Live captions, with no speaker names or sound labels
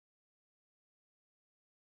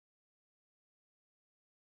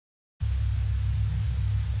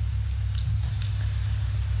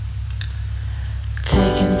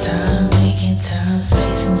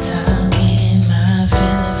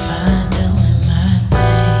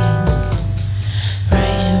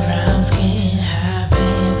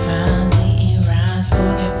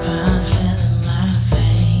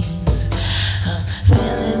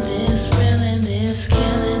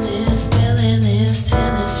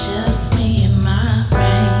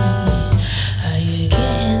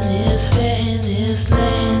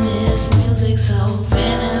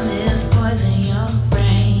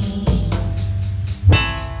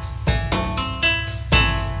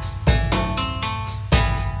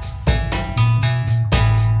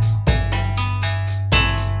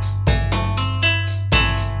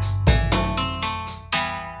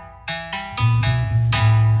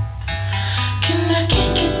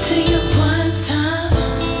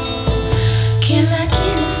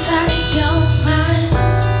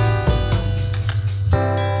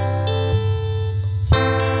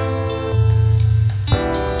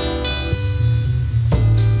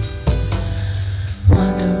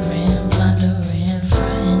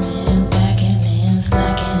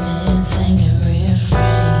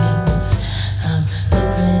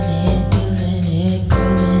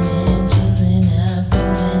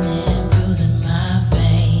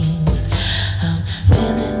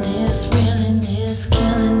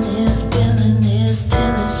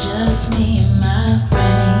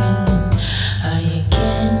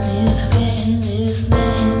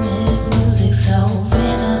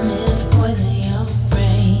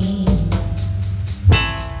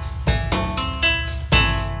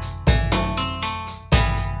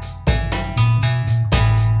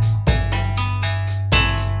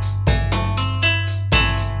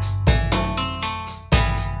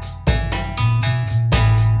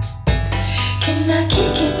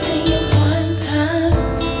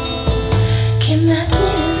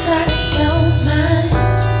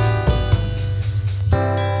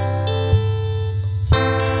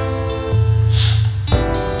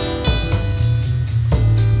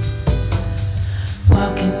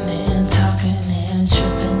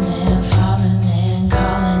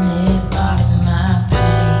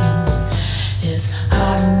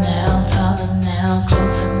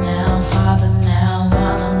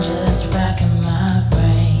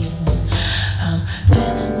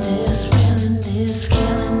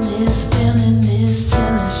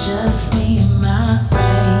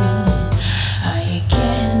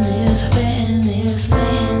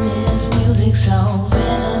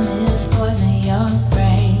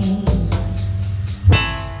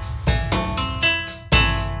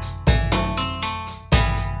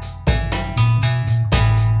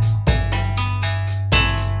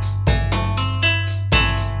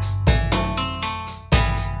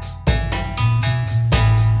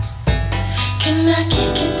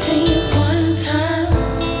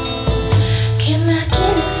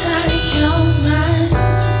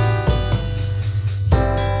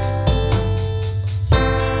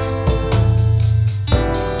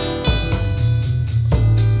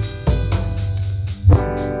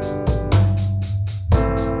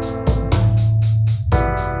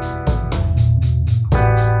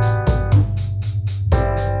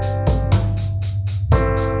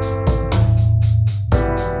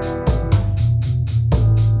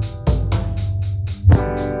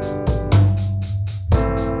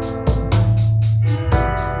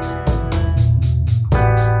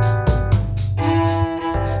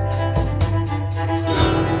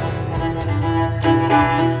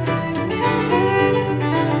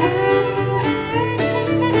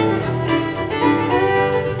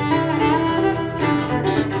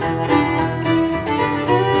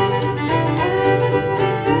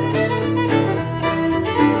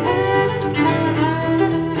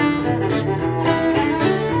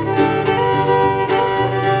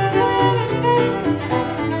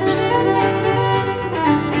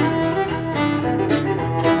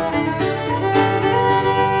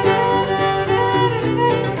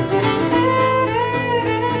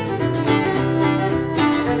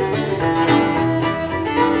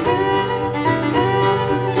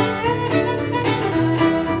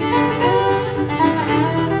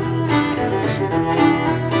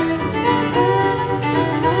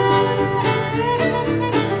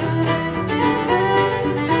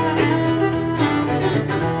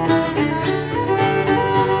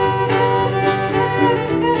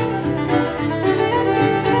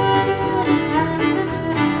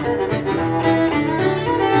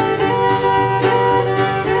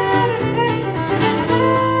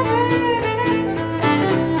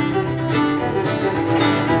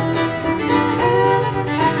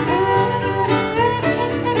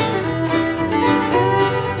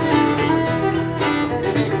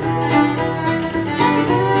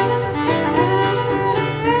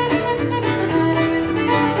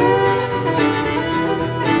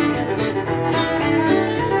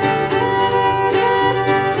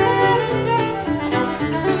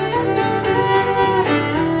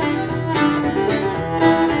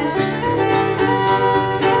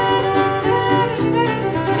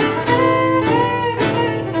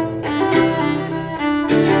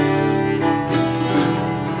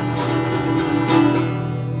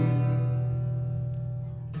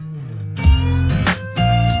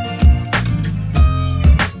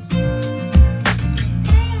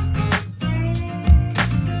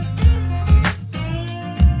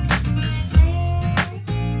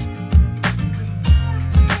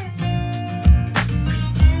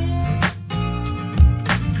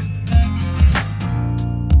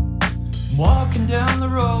walking down the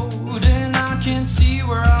road and I can't see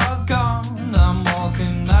where I've gone. I'm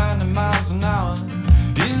walking 90 miles an hour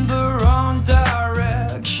in the wrong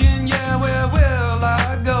direction. Yeah, where will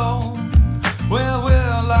I go? Where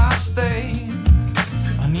will I stay?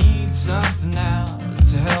 I need something now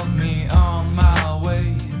to help me on my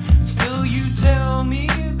way. Still you tell me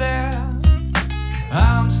that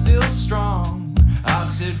I'm still strong. I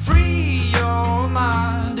said free your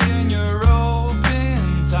mind in your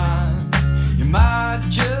open time. You might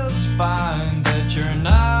just find that you're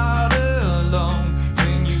not alone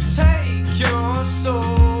when you take your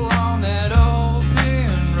soul on that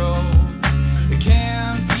open road. It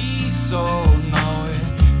can't be sold, no,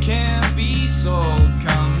 it can't be sold.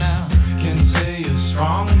 Come now, can say you're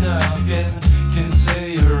strong enough, yeah. Can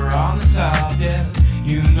say you're on the top, yeah.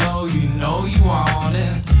 You know you want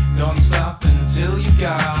it. Don't stop until you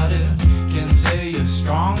got it. Can say you're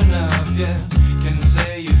strong enough, yeah. Can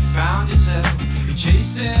say you found yourself. You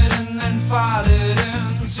chase it and then fight it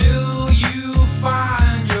until you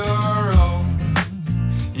find your own.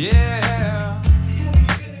 Yeah,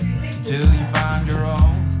 till you find your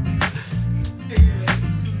own.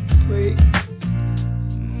 Wait.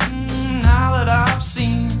 Now that I've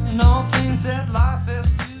seen all things that life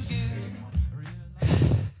has to give.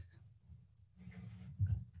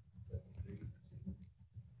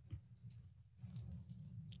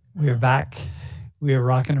 We are back. We are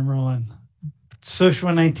rocking and rolling. Social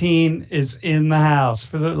 119 is in the house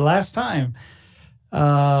for the last time,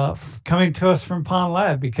 coming to us from Pond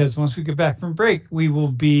Lab, because once we get back from break, we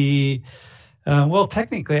will be, well,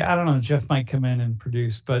 technically, I don't know, Jeff might come in and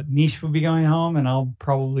produce, but Nish will be going home and I'll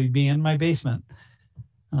probably be in my basement.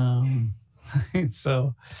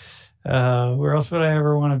 So where else would I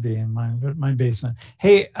ever want to be? In my basement.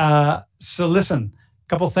 Hey, so listen,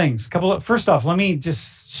 couple things. First off, let me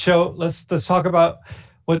just show. Let's talk about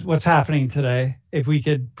what's happening today. If we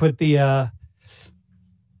could put the,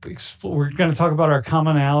 we're going to talk about our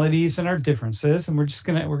commonalities and our differences, and we're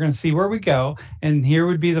going to see where we go. And here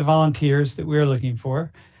would be the volunteers that we're looking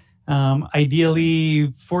for.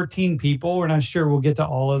 Ideally 14 people. We're not sure we'll get to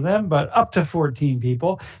all of them, but up to 14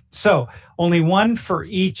 people. So only one for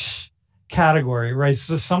each category, right?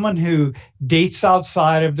 So someone who dates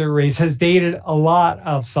outside of their race, has dated a lot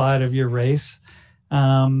outside of your race,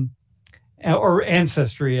 or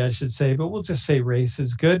ancestry, I should say, but we'll just say race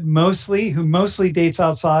is good. Who mostly dates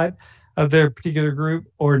outside of their particular group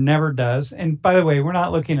or never does. And by the way, we're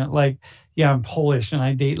not looking at like, yeah, I'm Polish and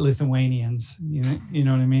I date Lithuanians, you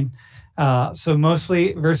know what I mean? So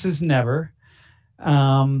mostly versus never.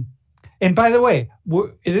 And by the way,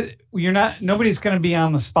 nobody's going to be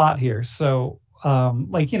on the spot here. So,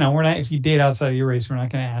 we're not, if you date outside of your race, we're not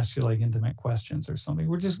going to ask you like intimate questions or something.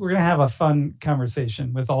 We're going to have a fun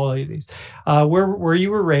conversation with all of these. Where you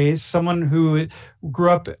were raised, someone who grew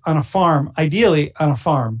up on a farm, ideally on a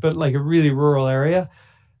farm, but like a really rural area,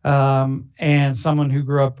 and someone who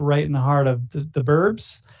grew up right in the heart of the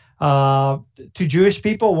burbs. Two Jewish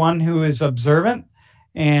people, one who is observant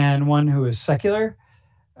and one who is secular.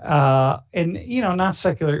 And not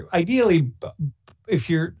secular. Ideally, if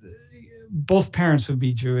you're, both parents would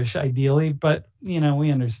be Jewish, ideally, but we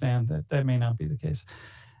understand that may not be the case.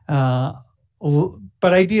 But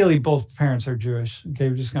ideally, both parents are Jewish. Okay,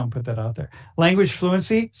 we're just going to put that out there. Language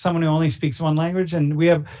fluency, someone who only speaks one language, and we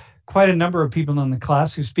have quite a number of people in the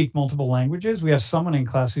class who speak multiple languages. We have someone in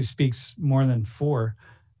class who speaks more than 4.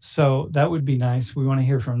 So that would be nice. We want to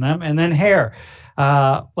hear from them. And then hair,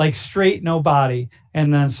 like straight, no body.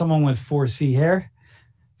 And then someone with 4C hair.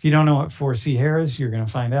 If you don't know what 4C hair is, you're going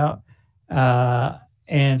to find out.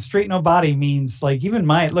 And straight, no body means like even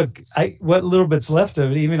what little bit's left of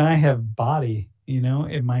it, even I have body,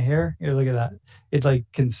 in my hair. Here, look at that. It like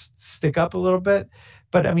can stick up a little bit.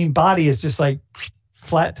 But I mean, body is just like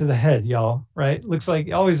flat to the head, y'all, right?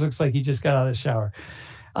 It always looks like you just got out of the shower.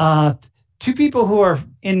 2 people who are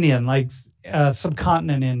Indian, like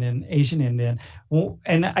subcontinent Indian, Asian Indian.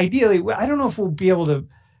 And ideally, I don't know if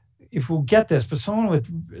we'll get this, but someone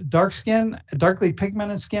with dark skin, darkly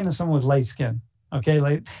pigmented skin, and someone with light skin. Okay.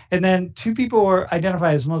 And then 2 people who are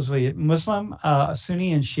identified as mostly Muslim,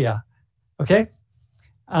 Sunni, and Shia. Okay.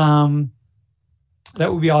 That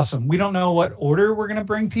would be awesome. We don't know what order we're going to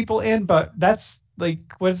bring people in, but that's like,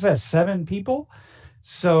 what is that? 7 people.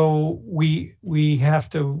 So we have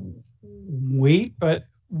to wait, but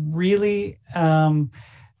really,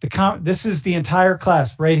 this is the entire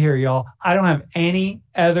class right here, y'all. I don't have any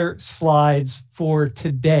other slides for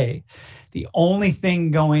today. The only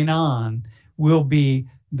thing going on will be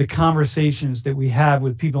the conversations that we have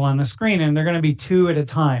with people on the screen, and they're going to be 2 at a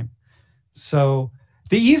time. So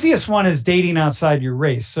The easiest one is dating outside your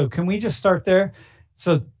race. So can we just start there?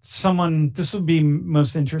 So this would be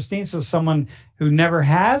most interesting. So someone who never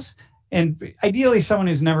has, and ideally someone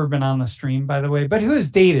who's never been on the stream, by the way, but who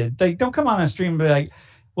has dated. Like, don't come on the stream and be like,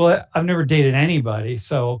 well, I've never dated anybody,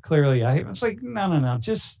 so clearly I was like, no.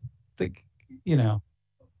 Just the,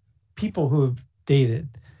 people who have dating.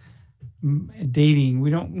 We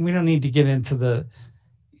don't need to get into the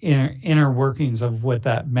inner workings of what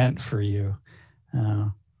that meant for you.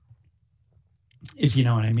 If you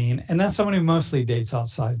know what I mean. And then someone who mostly dates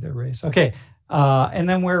outside their race. Okay. And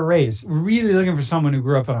then where raised. We're really looking for someone who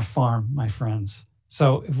grew up on a farm, my friends.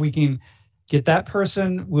 So if we can get that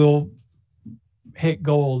person, we'll hit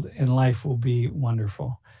gold and life will be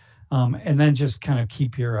wonderful. And then just kind of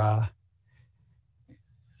keep your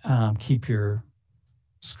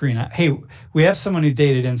screen out. Hey, we have someone who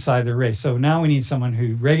dated inside the race. So now we need someone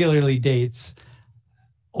who regularly dates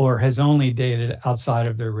or has only dated outside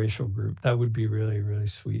of their racial group. That would be really, really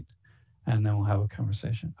sweet. And then we'll have a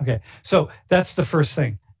conversation. Okay, so that's the first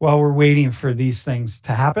thing. While we're waiting for these things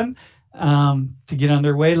to happen, to get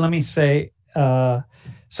underway, let me say, so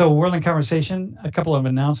World in Conversation, a couple of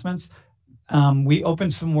announcements. We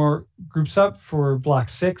opened some more groups up for Block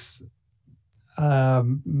 6,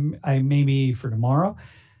 maybe for tomorrow.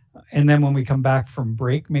 And then when we come back from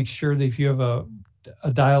break, make sure that if you have a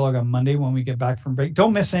dialogue on Monday when we get back from break,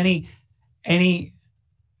 don't miss any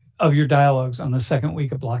of your dialogues on the second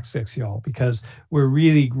week of Block 6, y'all, because we're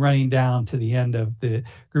really running down to the end of the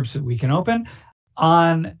groups that we can open.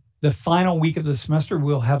 On the final week of the semester,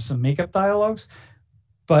 we'll have some makeup dialogues,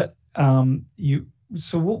 but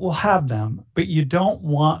we'll have them, but you don't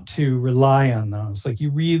want to rely on those. Like,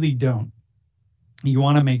 you really don't. You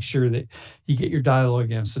want to make sure that you get your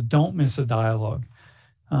dialogue in, so don't miss a dialogue.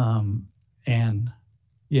 And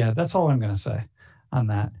yeah, that's all I'm going to say on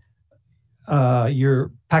that.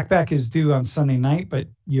 Your packback is due on Sunday night, but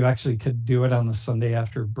you actually could do it on the Sunday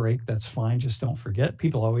after break. That's fine. Just don't forget.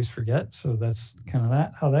 People always forget. So that's kind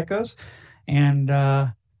of how that goes. And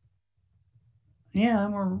yeah,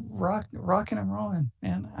 we're rocking and rolling.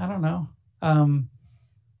 And I don't know.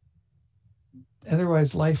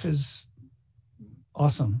 Otherwise, life is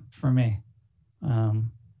awesome for me. I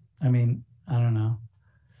mean, I don't know.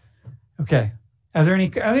 Okay. Are there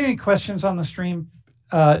any questions on the stream,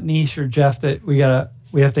 Nish or Jeff, that we have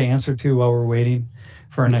to answer to while we're waiting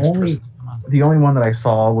for our next person? The only one that I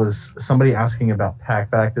saw was somebody asking about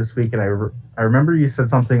packback this week, and I remember you said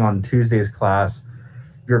something on Tuesday's class.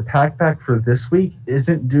 Your packback for this week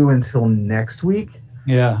isn't due until next week.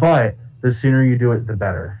 Yeah. But the sooner you do it, the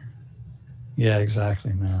better. Yeah,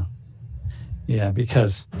 exactly, man. Yeah,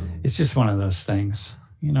 because it's just one of those things.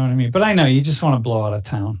 You know what I mean? But I know you just want to blow out of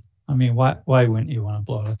town. I mean, why wouldn't you want to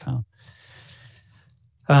blow out of town?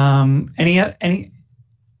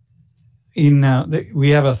 We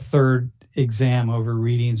have a third exam over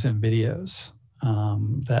readings and videos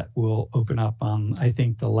that will open up on, I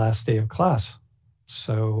think, the last day of class.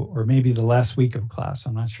 So, or maybe the last week of class.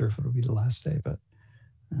 I'm not sure if it'll be the last day, but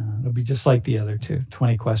it'll be just like the other two,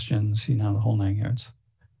 20 questions, the whole 9 yards.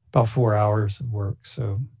 About 4 hours of work,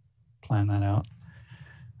 so plan that out.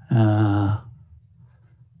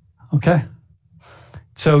 Okay.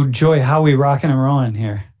 So, Joy, how we rocking and rolling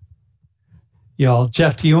here? Y'all,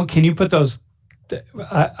 Jeff, can you put those?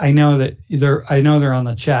 I know they're on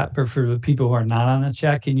the chat, but for the people who are not on the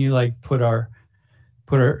chat, can you put our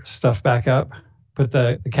stuff back up, put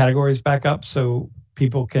the categories back up so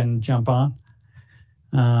people can jump on?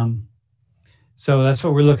 So that's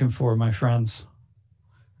what we're looking for, my friends.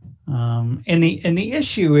 And the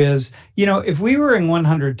issue is, if we were in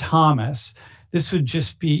 100 Thomas, this would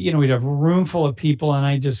just be, we'd have a room full of people,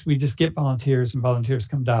 and we just get volunteers, and volunteers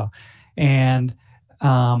come down. And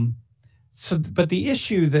but the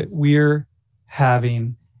issue that we're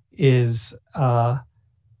having is,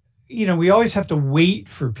 we always have to wait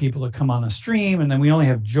for people to come on the stream, and then we only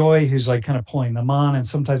have Joy who's kind of pulling them on, and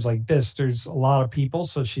sometimes like this, there's a lot of people,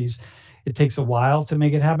 so it takes a while to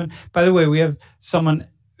make it happen. By the way, we have someone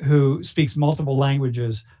who speaks multiple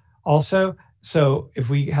languages also. So if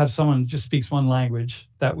we have someone who just speaks one language,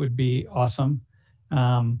 that would be awesome.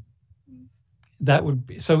 So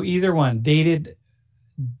either one,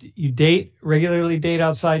 regularly date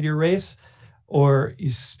outside your race, or you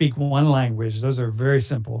speak one language. Those are very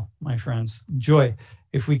simple, my friends. Joy,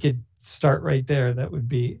 if we could start right there, that would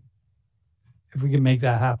be, if we could make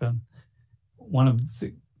that happen.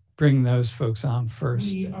 Bring those folks on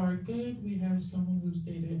first. We are good. We have someone who's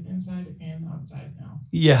dated inside and outside now.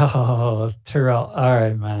 Yeah, Terrell. All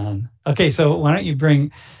right, man. Okay, so why don't you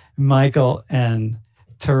bring Michael and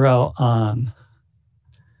Terrell on?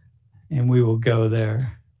 and we will go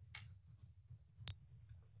there.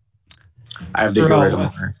 I have to get rid of my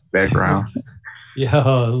background. Yo,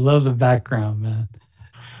 I love the background, man.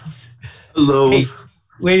 Hello, Hey,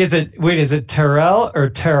 is it Terrell or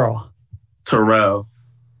Terrell? Terrell.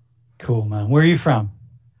 Cool, man. Where are you from?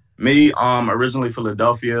 Me, originally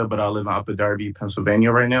Philadelphia, but I live in Upper Darby,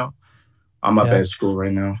 Pennsylvania right now. I'm up at school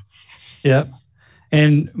right now. Yep.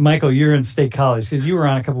 And Michael, you're in State College because you were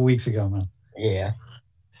on a couple weeks ago, man. Yeah.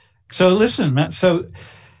 So listen, man. So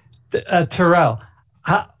Terrell,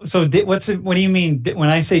 what do you mean when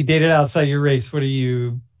I say dated outside your race? What do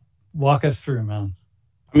you walk us through, man?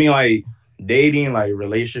 I mean, like dating, like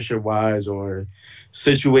relationship wise or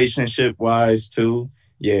situationship wise too.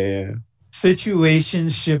 Yeah.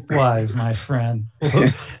 Situationship wise, my friend.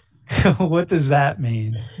 What does that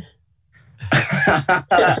mean?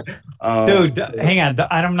 Dude, hang on.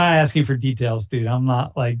 I'm not asking for details, dude. I'm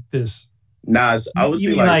not like this. Nah, I would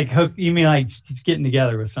say like hook. You mean like he's getting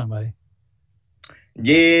together with somebody?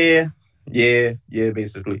 Yeah,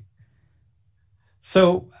 basically.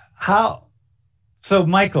 So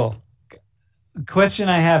Michael, the question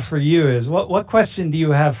I have for you is what question do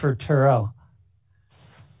you have for Terrell?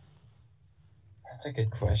 That's a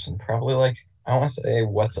good question. Probably like, I don't want to say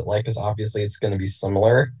what's it like, because obviously it's going to be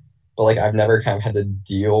similar, but like I've never kind of had to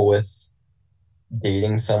deal with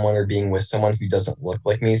dating someone or being with someone who doesn't look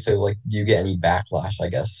like me. So like, do you get any backlash, I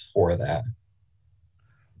guess, for that?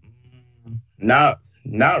 Not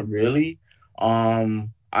really. I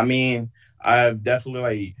mean, I've definitely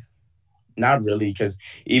like not really, because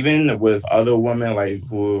even with other women like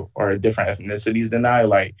who are different ethnicities than I,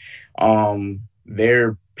 like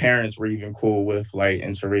their parents were even cool with like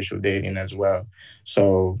interracial dating as well.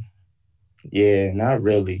 So yeah, not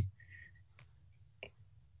really.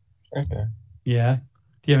 Okay. Yeah.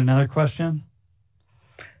 Do you have another question?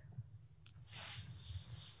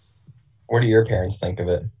 What do your parents think of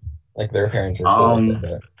it? Like their parents are cool with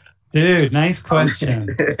it. Dude, nice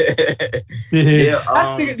question. Dude, Yeah,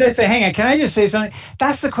 hang on. Can I just say something?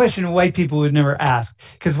 That's the question white people would never ask,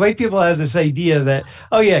 because white people have this idea that,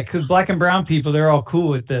 oh yeah, because black and brown people, they're all cool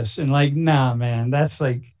with this, and like, nah, man, that's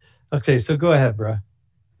like, okay. So go ahead, bro.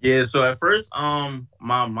 Yeah, so at first, my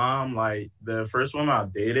mom, like the first woman I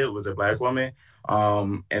dated was a black woman,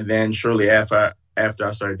 and then shortly after I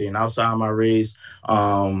started dating outside my race,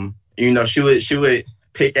 you know, she would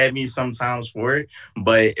pick at me sometimes for it,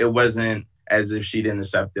 but it wasn't as if she didn't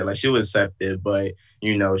accept it. Like she would accept it, but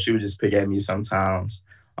you know, she would just pick at me sometimes.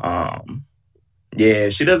 Yeah,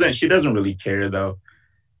 she doesn't really care though.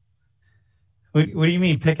 What do you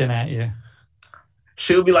mean picking at you?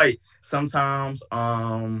 She'll be like sometimes,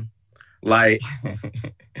 like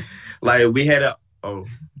like we had my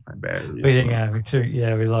bad. Wait,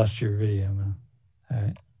 yeah, we lost your video, man. All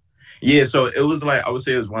right. Yeah, so it was like, I would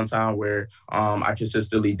say it was one time where I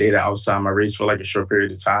consistently dated outside my race for like a short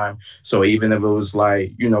period of time. So even if it was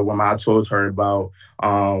like, you know, when I told her about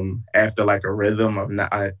after like a rhythm of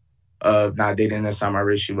not dating inside my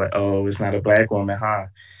race, she was like, oh, it's not a black woman, huh?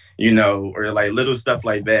 You know, or like little stuff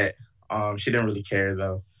like that. She didn't really care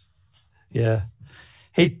though. Yeah.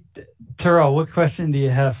 Hey, Terrell, what question do you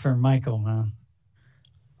have for Michael, man?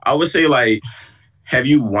 I would say like, have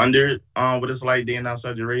you wondered what it's like dating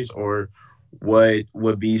outside your race, or what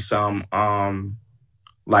would be some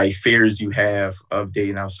like fears you have of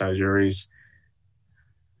dating outside your race?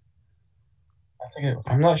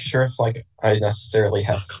 I'm not sure if like I necessarily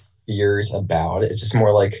have fears about it. It's just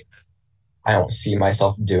more like I don't see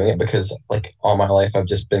myself doing it, because like all my life I've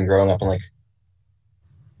just been growing up in like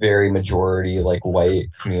very majority like white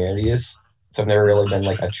communities. So I've never really been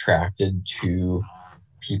like attracted to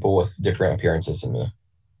people with different appearances than me.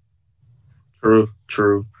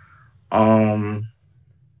 True. Another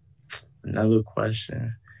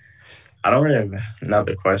question. I don't really have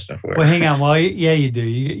another question for it. Well, hang on. Well, yeah, you do.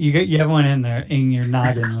 You have one in there, in your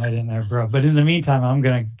noggin right in there, bro. But in the meantime, I'm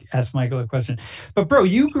gonna ask Michael a question. But bro,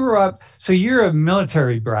 you grew up, so you're a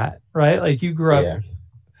military brat, right? Like you grew up. Yeah.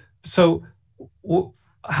 So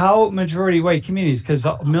how majority white communities? Because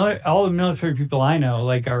all the military people I know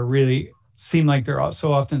like are really seem like they're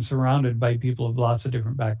so often surrounded by people of lots of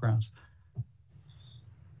different backgrounds.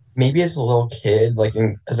 Maybe as a little kid, like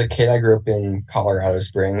as a kid, I grew up in Colorado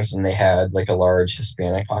Springs, and they had like a large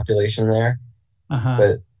Hispanic population there. Uh-huh.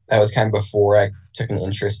 But that was kind of before I took an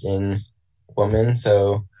interest in women.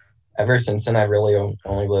 So ever since then, I really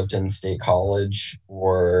only lived in State College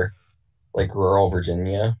or like rural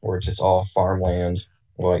Virginia, where it's just all farmland,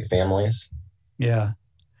 white families. Yeah.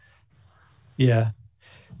 Yeah.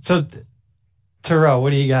 So Terrell, what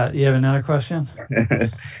do you got? You have another question?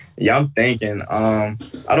 Yeah, I'm thinking. I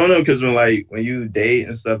don't know, because when you date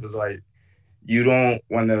and stuff, it's like you don't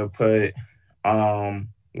want to put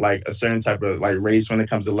like a certain type of like race when it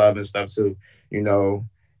comes to love and stuff too, you know.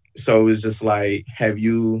 So it's just like, have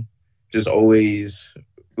you just always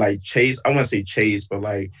like chased? I wouldn't say chased, but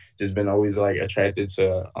like just been always like attracted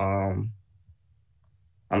to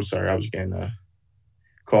I'm sorry, I was getting a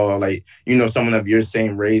call, like, someone of your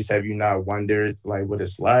same race. Have you not wondered like what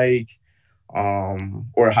it's like?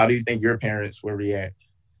 Or how do you think your parents would react?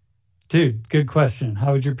 Dude, good question.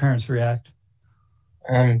 How would your parents react?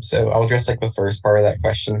 So I'll address like the first part of that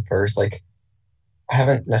question first. Like, I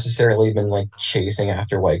haven't necessarily been like chasing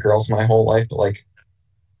after white girls my whole life, but like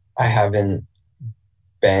I haven't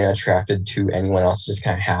been attracted to anyone else. It just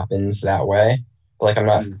kind of happens that way. But, like, I'm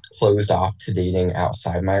not closed off to dating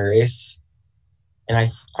outside my race.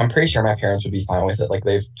 And I'm pretty sure my parents would be fine with it. Like,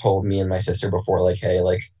 they've told me and my sister before, like, hey,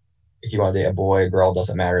 like, if you want to date a boy, a girl,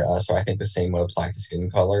 doesn't matter to us. So I think the same would apply to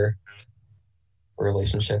skin color for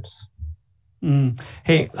relationships.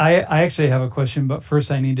 Hey, I actually have a question, but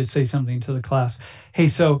first I need to say something to the class. Hey,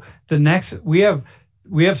 so we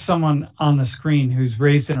have someone on the screen who's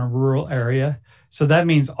raised in a rural area. So that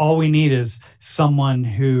means all we need is someone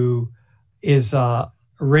who is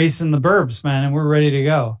raised in the burbs, man, and we're ready to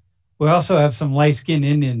go. We also have some light-skinned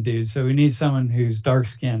Indian dudes, so we need someone who's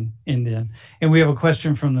dark-skinned Indian. And we have a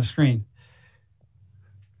question from the screen.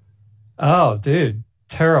 Oh, dude,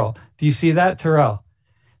 Terrell. Do you see that, Terrell?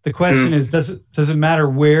 The question is, does it matter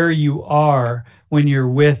where you are when you're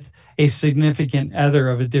with a significant other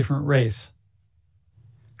of a different race?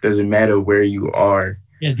 Does it matter where you are?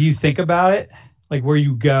 Yeah, do you think about it? Like where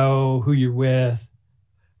you go, who you're with?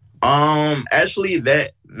 Actually,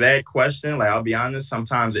 that question, like, I'll be honest,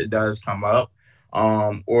 sometimes it does come up.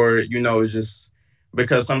 Or, it's just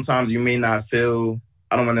because sometimes you may not feel,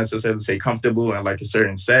 I don't want to necessarily say comfortable in like a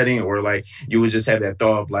certain setting, or like you would just have that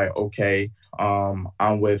thought of like, okay,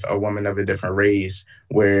 I'm with a woman of a different race,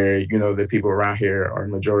 where, the people around here are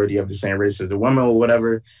majority of the same race as the woman or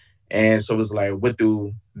whatever. And so it's like, what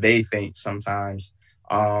do they think sometimes?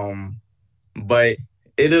 But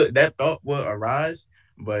that thought will arise,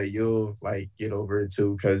 but you'll like get over it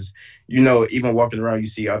too, because even walking around, you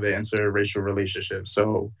see other interracial relationships,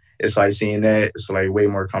 so it's like seeing that, it's like way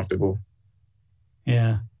more comfortable.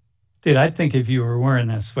 Yeah, dude, I think if you were wearing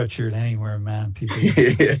that sweatshirt anywhere, man, people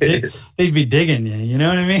they'd be digging you. You know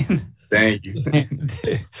what I mean? Thank you.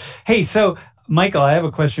 Hey, so Michael, I have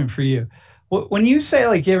a question for you. When you say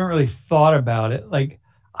like you haven't really thought about it, like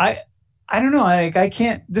I don't know, I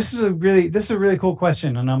can't. This is a really cool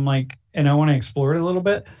question, and I'm like, and I want to explore it a little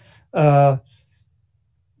bit.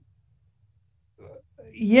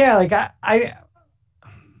 Yeah, like I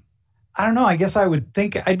don't know. I guess I'd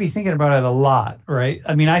be thinking about it a lot, right?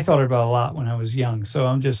 I mean, I thought about it a lot when I was young. So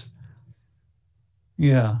I'm just,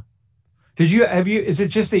 yeah. Is it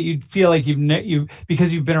just that you feel like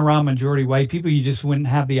because you've been around majority white people, you just wouldn't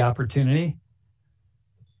have the opportunity?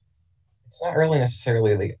 It's not really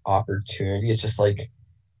necessarily the opportunity. It's just like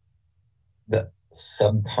the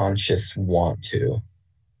subconscious want to.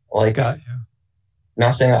 Like, Got you.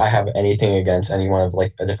 Not saying that I have anything against anyone of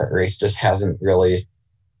like a different race, just hasn't really,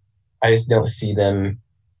 I just don't see them.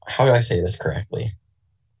 How do I say this correctly?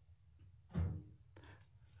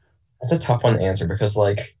 That's a tough one to answer, because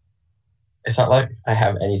like, it's not like I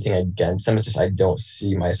have anything against them. It's just I don't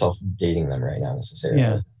see myself dating them right now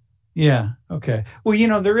necessarily. Yeah. Okay.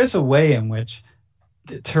 Well, there is a way in which,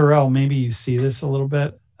 Terrell, maybe you see this a little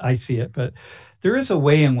bit. I see it, but there is a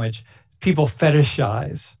way in which people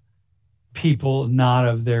fetishize people not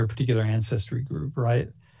of their particular ancestry group, right?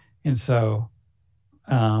 And so,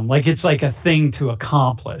 like, it's like a thing to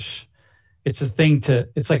accomplish. It's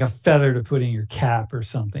like a feather to put in your cap or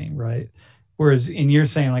something, right? Whereas you're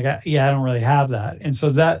saying like, I don't really have that. And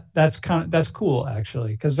so that's cool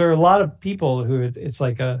actually. Cause there are a lot of people who it's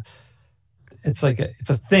a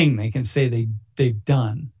thing they can say they've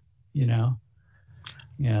done,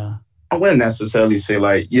 Yeah. I wouldn't necessarily say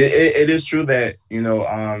like, yeah, it is true that,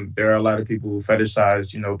 there are a lot of people who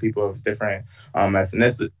fetishize, people of different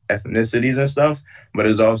ethnicities and stuff. But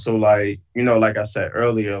it's also like, like I said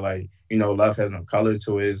earlier, like, love has no color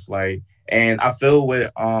to it. It's like, and I feel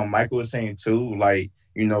what Michael was saying too, like,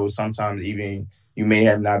 sometimes even you may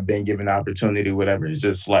have not been given the opportunity, whatever. It's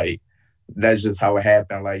just like, that's just how it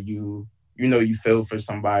happened. Like you feel for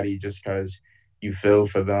somebody just because you feel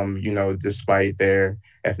for them, despite their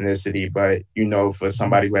ethnicity. But, for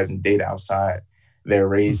somebody who hasn't dated outside their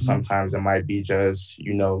race, sometimes it might be just,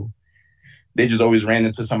 they just always ran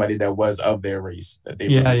into somebody that was of their race that they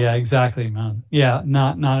Yeah, really yeah, liked. exactly, man. Yeah,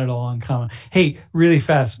 not at all uncommon. Hey, really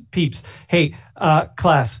fast, peeps. Hey,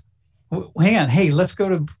 class, hang on. Hey, let's go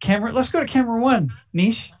to camera. Let's go to camera one,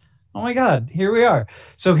 Niche. Oh my God, here we are.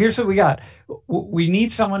 So here's what we got. We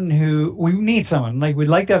need someone like we'd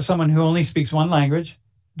like to have someone who only speaks one language.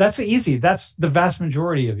 That's easy. That's the vast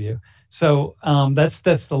majority of you. So that's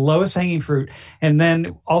the lowest hanging fruit. And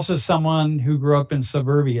then also someone who grew up in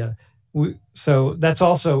suburbia. So that's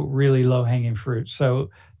also really low hanging fruit. So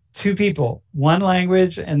two people, one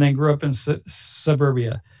language, and then grew up in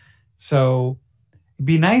suburbia. So it'd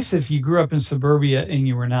be nice if you grew up in suburbia and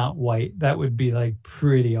you were not white. That would be like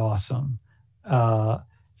pretty awesome.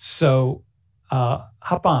 So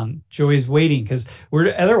hop on. Joey's waiting because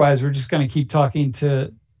otherwise we're just going to keep talking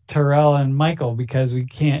to Terrell and Michael because we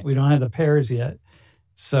don't have the pairs yet.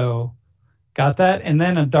 So got that? And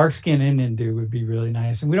then a dark skinned Indian dude would be really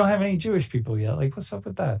nice. And we don't have any Jewish people yet. Like, what's up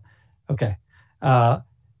with that? Okay.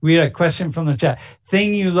 We had a question from the chat.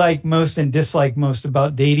 Thing you like most and dislike most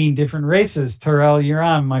about dating different races. Terrell, you're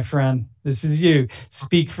on, my friend. This is you.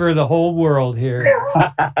 Speak for the whole world here.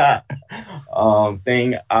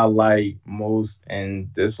 Thing I like most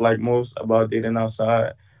and dislike most about dating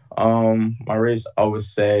outside my race, I would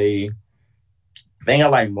say thing I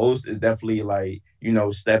like most is definitely like, you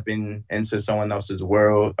know, stepping into someone else's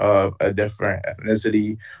world of a different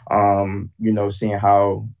ethnicity, you know, seeing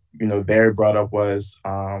how, you know, their brought up was,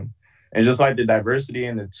 and just like the diversity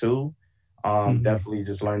in the two, definitely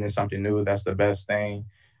just learning something new. That's the best thing.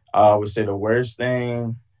 I would say the worst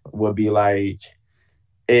thing would be like,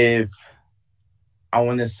 if I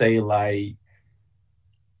want to say like,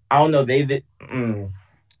 I don't know,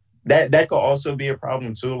 that could also be a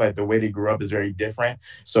problem too. Like the way they grew up is very different.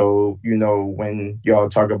 So, you know, when y'all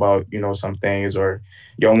talk about, you know, some things or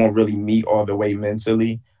y'all won't really meet all the way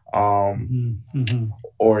mentally, or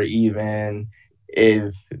even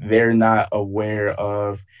if they're not aware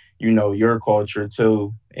of, you know, your culture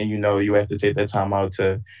too, and, you know, you have to take that time out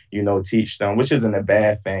to, you know, teach them, which isn't a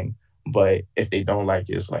bad thing. But if they don't like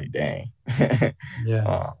it, it's like, dang.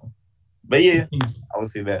 Yeah. But yeah, I would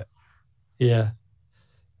say that. Yeah.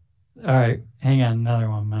 All right. Hang on. Another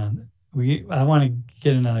one, man. I want to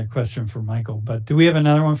get another question for Michael, but do we have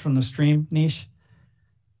another one from the stream, Niche?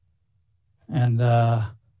 And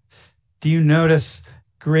do you notice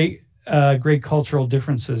great cultural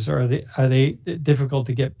differences, or are they difficult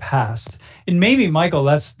to get past? And maybe Michael,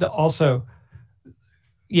 that's also,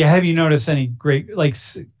 yeah. Have you noticed any great like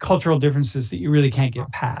cultural differences that you really can't get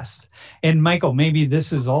past? And Michael, maybe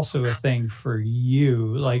this is also a thing for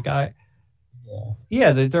you. Like there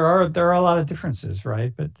are a lot of differences,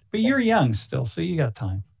 right? But you're young still, so you got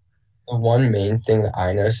time. The one main thing that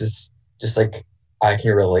I notice is just like I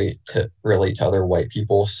can relate to other white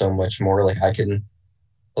people so much more. Like a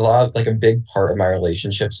big part of my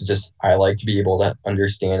relationships is just I like to be able to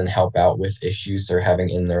understand and help out with issues they're having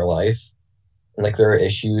in their life. And like there are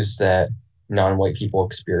issues that non-white people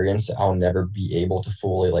experience, I'll never be able to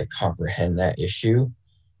fully like comprehend that issue.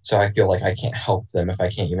 So I feel like I can't help them if I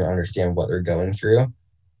can't even understand what they're going through.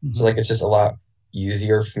 Mm-hmm. So like it's just a lot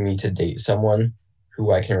easier for me to date someone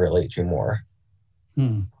who I can relate to more.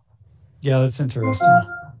 Yeah, that's interesting.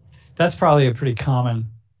 That's probably a pretty common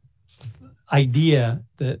idea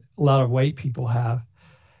that a lot of white people have.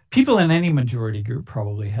 People in any majority group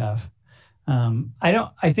probably have. I'm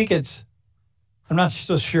not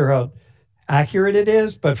so sure how accurate it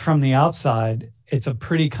is, but from the outside, it's a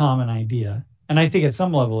pretty common idea. And I think at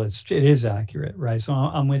some level it is accurate, right? So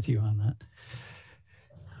I'm with you on that.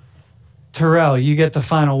 Terrell, you get the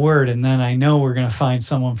final word, and then I know we're going to find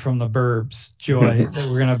someone from the burbs, Joy, that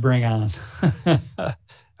we're going to bring on. All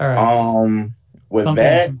right. With something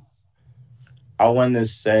that, I want to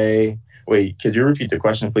say, wait, could you repeat the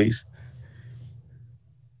question, please?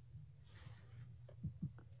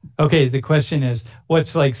 Okay, the question is,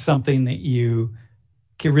 what's like something that you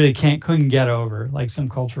couldn't get over, like some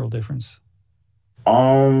cultural difference?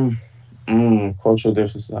 Cultural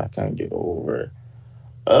differences I can't get over.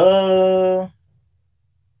 I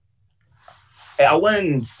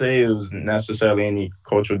wouldn't say it was necessarily any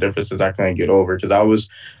cultural differences I couldn't get over, because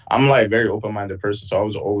I'm like very open-minded person, so I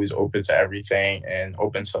was always open to everything and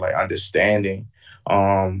open to like understanding,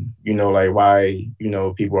 you know, like why, you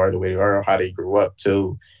know, people are the way they are, or how they grew up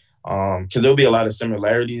too. Because there'll be a lot of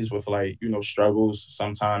similarities with like, you know, struggles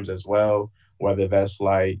sometimes as well, whether that's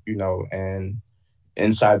like, you know, and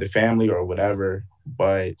inside the family or whatever.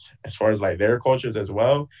 But as far as like their cultures as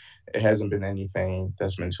well, it hasn't been anything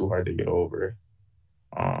that's been too hard to get over.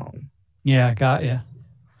 Yeah, got you.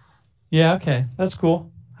 Yeah, okay, that's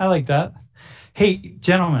cool. I like that. Hey,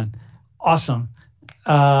 gentlemen, Awesome.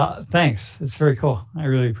 Thanks. It's very cool. I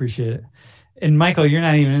really appreciate it. And Michael, you're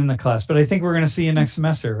not even in the class, but I think we're going to see you next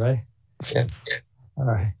semester, right? Yeah. All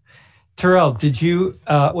right. Terrell, did you,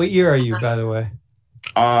 what year are you, by the way?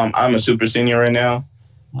 I'm a super senior right now.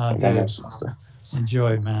 Dude, Next semester.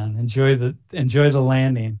 enjoy, man. Enjoy the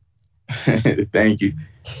landing. Thank you.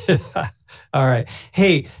 All right.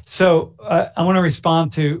 Hey, so I want to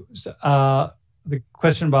respond to the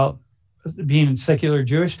question about being secular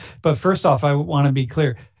Jewish. But first off, I want to be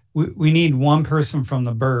clear. We need one person from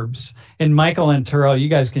the burbs. And Michael and Terrell, you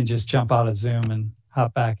guys can just jump out of Zoom and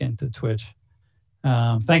hop back into Twitch.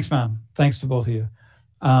 Thanks, man. Thanks to both of you.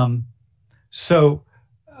 Hold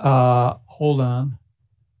on.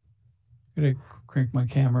 I'm going to crank my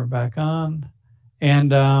camera back on.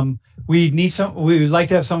 And we would like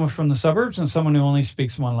to have someone from the suburbs and someone who only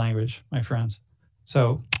speaks one language, my friends.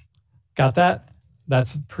 So got that?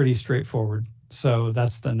 That's pretty straightforward. So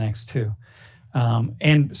that's the next two.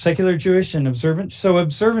 And secular Jewish and observant. So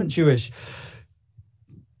observant Jewish,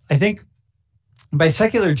 I think by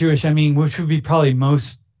secular Jewish, I mean, which would be probably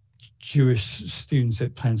most Jewish students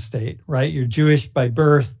at Penn State, right? You're Jewish by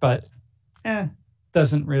birth, but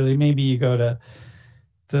doesn't really, maybe you go to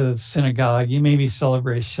the synagogue, you maybe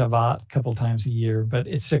celebrate Shabbat a couple times a year, but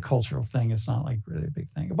it's a cultural thing. It's not like really a big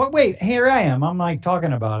thing. But wait, here I am. I'm like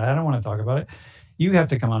talking about it. I don't want to talk about it. You have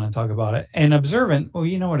to come on and talk about it. And observant, well,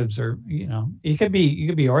 you know what you could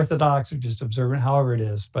be Orthodox or just observant, however it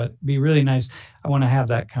is, but be really nice. I want to have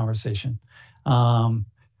that conversation. All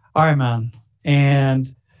right, man.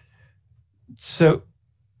 And so,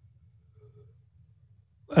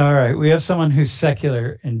 all right, we have someone who's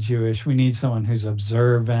secular and Jewish. We need someone who's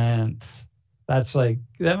observant. That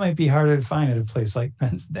might be harder to find at a place like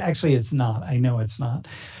Penn. Actually, it's not. I know it's not.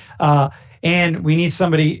 And we need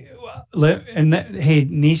somebody. Hey,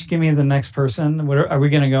 Nish, give me the next person. Are we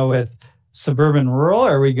going to go with suburban rural,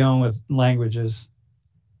 or are we going with languages?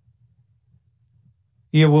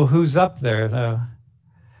 Yeah, well, who's up there though?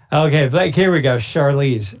 Okay, here we go.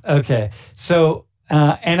 Charlize. Okay, so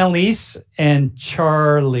Annalise and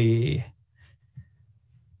Charlie,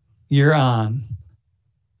 you're on.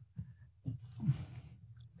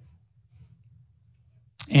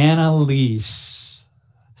 Annalise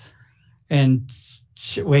and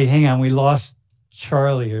wait, hang on. We lost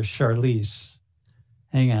Charlie or Charlize.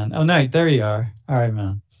 Hang on. Oh no, there you are. All right,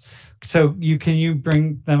 man. So can you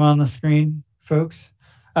bring them on the screen, folks?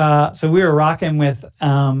 So we were rocking with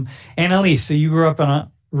Annalise. So you grew up in a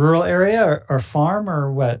rural area or farm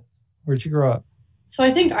or what? Where'd you grow up? So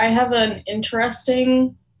I think I have an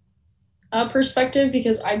interesting perspective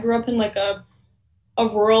because I grew up in like a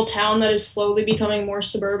rural town that is slowly becoming more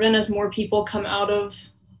suburban as more people come out of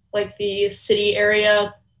like the city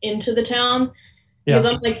area into the town. Because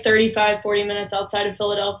I'm like 35, 40 minutes outside of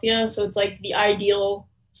Philadelphia. So it's like the ideal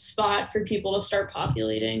spot for people to start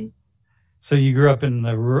populating. So you grew up in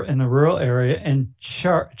the rural area, and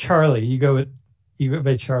Charlie, you go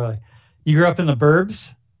by Charlie. You grew up in the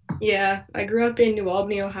burbs? Yeah, I grew up in New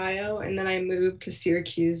Albany, Ohio, and then I moved to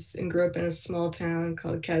Syracuse and grew up in a small town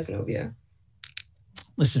called Cazenovia.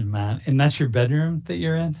 Listen, man, and that's your bedroom that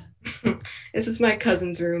you're in? This is my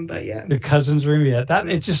cousin's room, but yeah. Your cousin's room, yeah.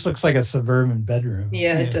 It just looks like a suburban bedroom.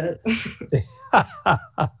 Yeah, it does. All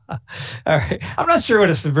right. I'm not sure what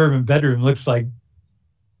a suburban bedroom looks like,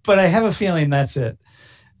 but I have a feeling that's it.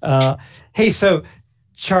 Hey, so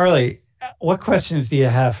Charlie, what questions do you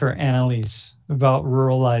have for Annalise about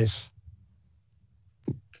rural life?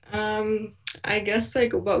 I guess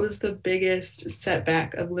like what was the biggest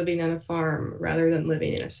setback of living on a farm rather than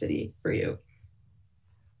living in a city for you?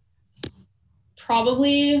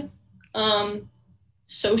 Probably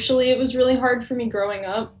socially, it was really hard for me growing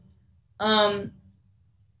up.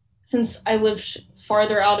 Since I lived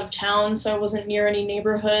farther out of town, so I wasn't near any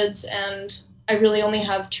neighborhoods, and I really only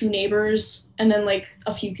have 2 neighbors and then like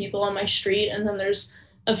a few people on my street, and then there's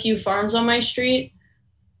a few farms on my street.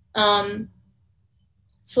 So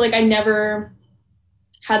like I never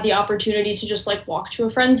had the opportunity to just like walk to a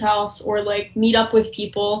friend's house or like meet up with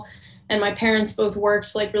people. And my parents both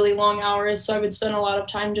worked like really long hours, so I would spend a lot of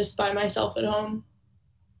time just by myself at home.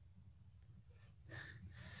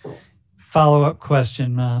 Follow-up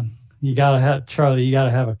question, man. Charlie, you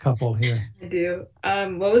gotta have a couple here. I do.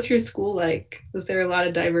 What was your school like? Was there a lot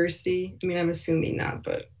of diversity? I mean, I'm assuming not,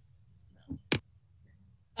 but.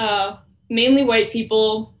 Mainly white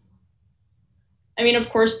people. I mean, of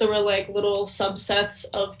course, there were like little subsets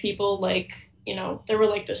of people, like, you know, there were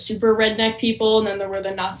like the super redneck people, and then there were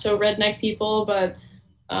the not so redneck people, but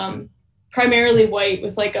primarily white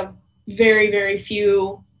with like a very, very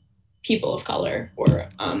few people of color or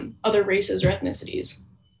other races or ethnicities.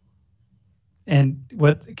 And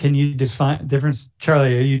what can you define difference?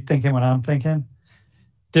 Charlie, are you thinking what I'm thinking?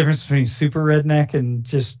 Difference between super redneck and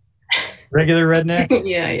just regular redneck?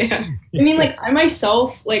 Yeah. I mean, like, I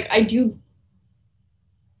myself, like,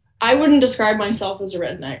 I wouldn't describe myself as a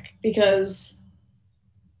redneck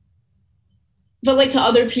but like to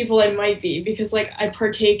other people I might be, because like I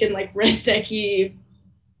partake in like rednecky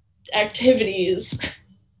activities.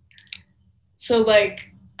 So like,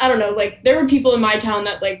 I don't know, like there were people in my town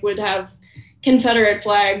that like would have Confederate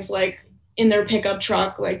flags like in their pickup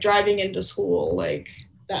truck, like driving into school, like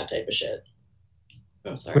that type of shit.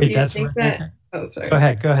 I'm sorry. Wait, Do you that's think redneck? that? Oh, sorry.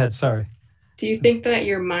 Go ahead. Sorry. Do you think that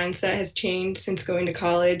your mindset has changed since going to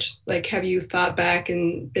college? Like, have you thought back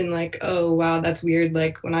and been like, oh, wow, that's weird.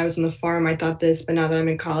 Like, when I was on the farm, I thought this, but now that I'm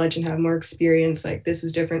in college and have more experience, like, this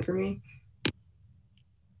is different for me?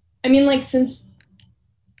 I mean, like,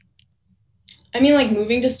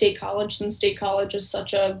 moving to state college, since state college is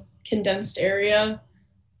such a condensed area,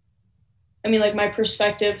 I mean, like, my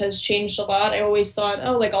perspective has changed a lot. I always thought,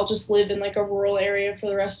 oh, like, I'll just live in, like, a rural area for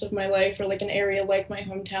the rest of my life, or, like, an area like my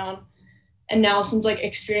hometown. And now, since, like,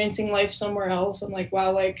 experiencing life somewhere else, I'm like,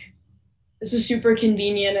 wow, like, this is super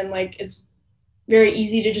convenient, and, like, it's very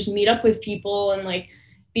easy to just meet up with people and, like,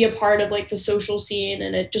 be a part of, like, the social scene.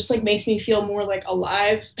 And it just, like, makes me feel more, like,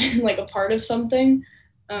 alive and, like, a part of something.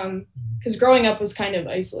 Because growing up was kind of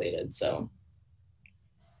isolated, so.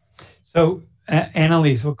 So,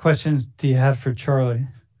 Annalise, what questions do you have for Charlie?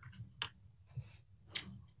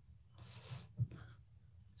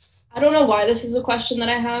 I don't know why this is a question that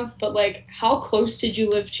I have, but like, how close did you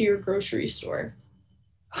live to your grocery store?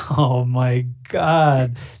 Oh my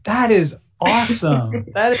God, that is awesome.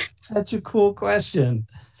 That is such a cool question.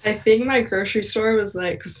 I think my grocery store was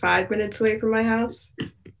like 5 minutes away from my house.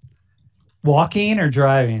 Walking or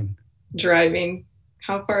driving? Driving.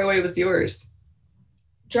 How far away was yours?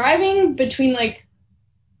 Driving between like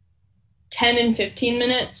 10 and 15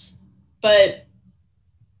 minutes, but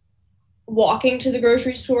walking to the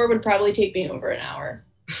grocery store would probably take me over an hour.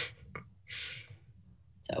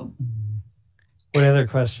 So. What other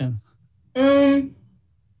question? Dude,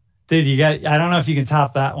 I don't know if you can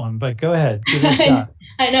top that one, but go ahead. Give it a shot.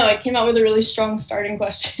 I know, I came out with a really strong starting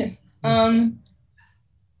question.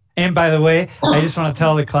 And by the way, I just want to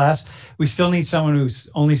tell the class, we still need someone who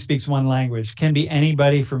only speaks one language. Can be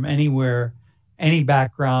anybody from anywhere, any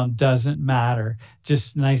background, doesn't matter.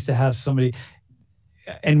 Just nice to have somebody.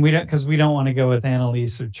 And we don't want to go with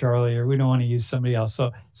Annalise or Charlie, or we don't want to use somebody else.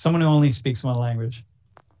 So someone who only speaks one language,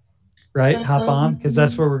 right? Hop on, because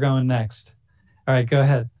that's where we're going next. All right, go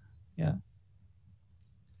ahead. Yeah.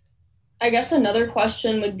 I guess another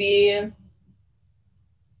question would be,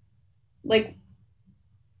 like,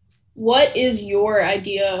 what is your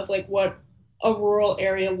idea of like what a rural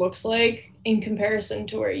area looks like in comparison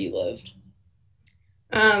to where you lived?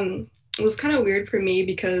 It was kind of weird for me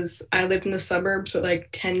because I lived in the suburbs, but like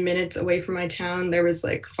 10 minutes away from my town, there was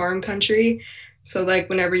like farm country. So like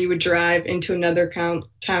whenever you would drive into another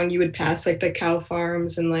town, you would pass like the cow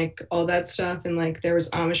farms and like all that stuff. And like there was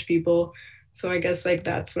Amish people. So I guess like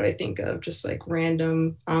that's what I think of, just like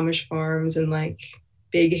random Amish farms and like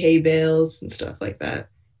big hay bales and stuff like that.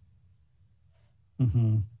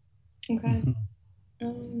 Mm-hmm. Okay.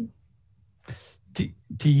 Mm-hmm.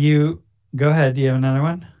 Do you go ahead? Do you have another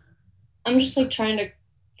one? I'm just like trying to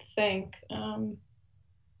think. If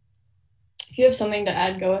you have something to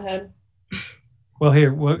add, go ahead. Well,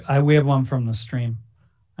 here we have one from the stream,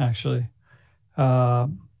 actually.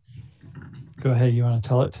 Go ahead. You want to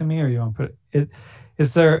tell it to me, or you want to put it?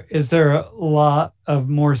 Is there a lot of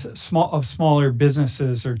smaller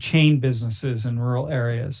businesses or chain businesses in rural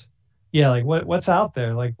areas? Yeah, like what's out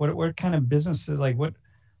there? Like what kind of businesses? Like what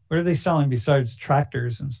are they selling besides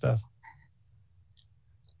tractors and stuff?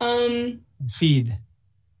 Feed.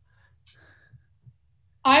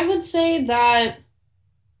 I would say that,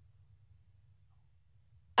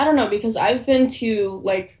 I don't know, because I've been to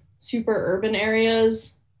like super urban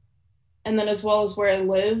areas and then as well as where I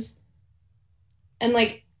live. And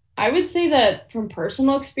like, I would say that from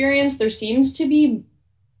personal experience, there seems to be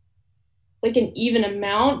like an even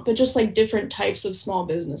amount, but just like different types of small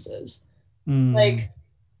businesses. Like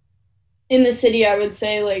in the city, I would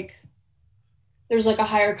say like there's like a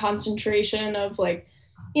higher concentration of like,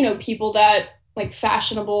 you know, people that like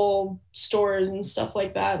fashionable stores and stuff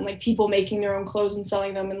like that, and like people making their own clothes and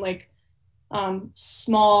selling them in like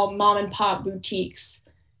small mom and pop boutiques.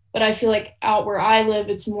 But I feel like out where I live,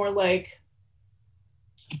 it's more like,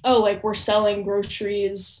 oh, like we're selling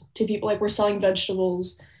groceries to people, like we're selling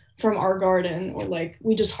vegetables from our garden, or like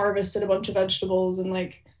we just harvested a bunch of vegetables and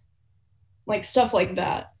like stuff like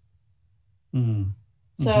that.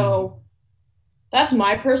 So That's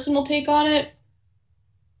my personal take on it.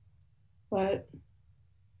 But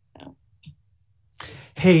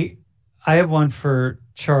Hey, I have one for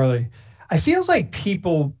Charlie. I feels like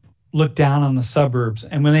people look down on the suburbs,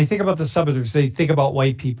 and when they think about the suburbs, they think about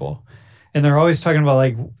white people, and they're always talking about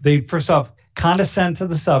like they first off condescend to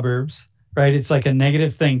the suburbs, right? It's like a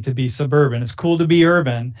negative thing to be suburban. It's cool to be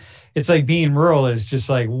urban. It's like being rural is just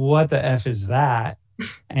like what the f is that?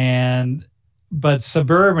 And but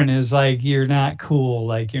suburban is like you're not cool,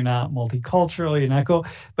 like you're not multicultural, you're not cool.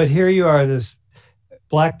 But here you are, this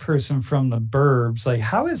Black person from the burbs. Like,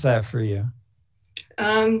 how is that for you?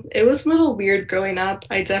 It was a little weird growing up.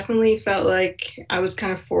 I definitely felt like I was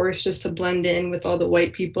kind of forced just to blend in with all the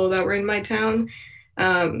white people that were in my town.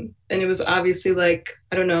 And it was obviously like,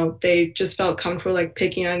 I don't know, they just felt comfortable like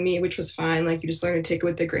picking on me, which was fine. Like you just learn to take it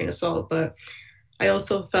with a grain of salt. But I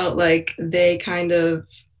also felt like they kind of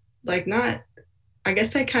like not, I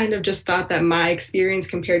guess I kind of just thought that my experience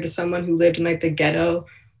compared to someone who lived in like the ghetto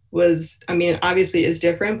was, I mean, obviously is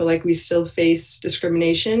different, but like we still face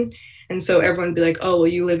discrimination. And so everyone would be like, oh, well,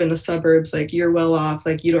 you live in the suburbs, like you're well off,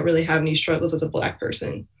 like you don't really have any struggles as a Black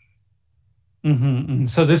person.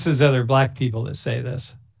 So this is other Black people that say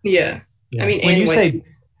this. Yeah. I mean, when and you white say, people.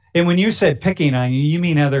 and when you said picking on you, you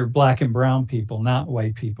mean other Black and brown people, not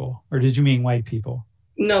white people, or did you mean white people?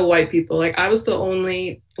 No, white people. Like I was the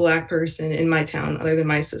only Black person in my town other than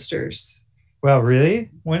my sisters. Well,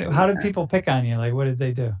 really? How did people pick on you? Like, what did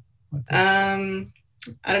they do? I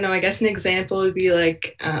don't know. I guess an example would be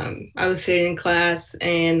like I was sitting in class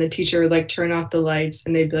and the teacher would like turn off the lights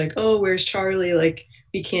and they'd be like, "Oh, where's Charlie? Like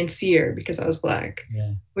we can't see her because I was Black."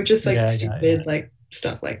 Yeah. Which is like Yeah, stupid, like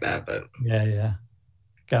stuff like that. But yeah,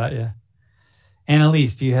 got you.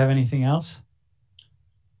 Annalise, do you have anything else?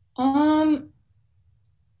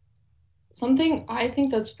 Something I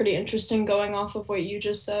think that's pretty interesting going off of what you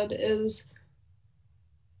just said is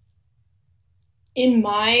in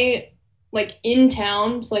my like in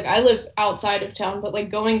towns, like I live outside of town, but like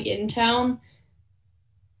going in town,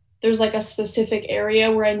 there's like a specific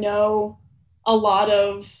area where I know a lot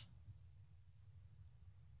of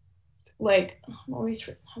like how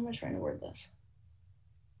am I trying to word this?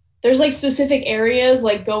 There's like specific areas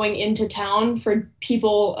like going into town for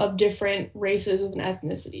people of different races and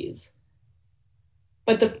ethnicities.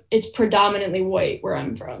 But it's predominantly white where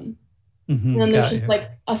I'm from. And then there's just like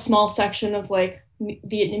a small section of like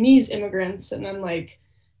Vietnamese immigrants, and then like,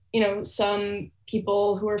 you know, some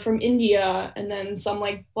people who are from India, and then some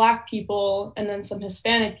like Black people, and then some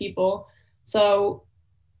Hispanic people. So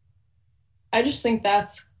I just think I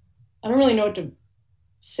don't really know what to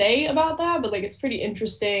say about that, but like it's pretty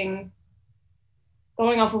interesting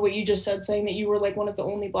going off of what you just said, saying that you were like one of the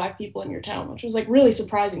only Black people in your town, which was like really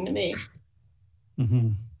surprising to me.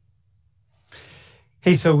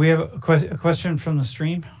 Hey, so we have a question from the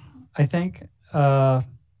stream, I think. How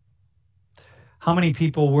many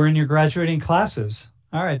people were in your graduating classes?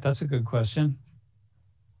 All right, that's a good question.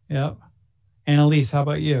 Yep. Annalise, how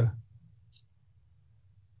about you?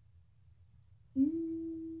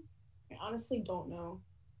 I honestly don't know.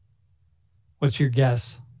 What's your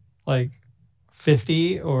guess? Like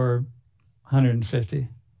 50 or 150?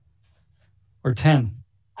 Or 10?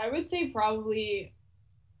 I would say probably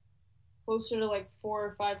closer to like 400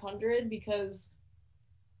 or 500 because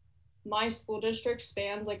my school district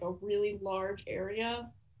spanned like a really large area.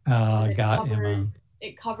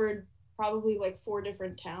 It covered probably like 4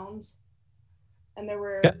 different towns, and there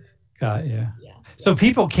were. Got you. Yeah. So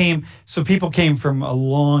people came from a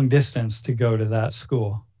long distance to go to that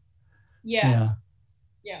school. Yeah.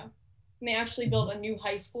 And they actually built a new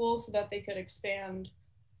high school so that they could expand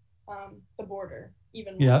the border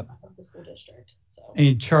even more of the school district. So.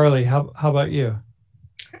 And Charlie, how about you?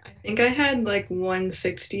 I think I had like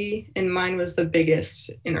 160, and mine was the biggest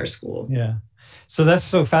in our school. Yeah. So that's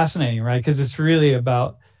so fascinating, right? Because it's really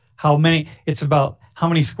about how many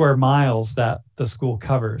square miles that the school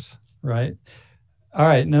covers, right? All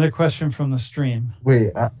right, another question from the stream.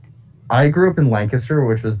 Wait, I grew up in Lancaster,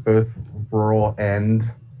 which was both rural and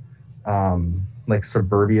like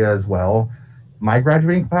suburbia as well. My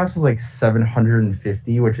graduating class was like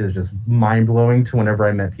 750, which is just mind-blowing to whenever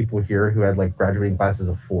I met people here who had like graduating classes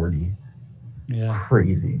of 40. Yeah.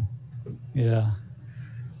 Crazy. Yeah.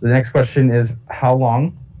 The next question is, how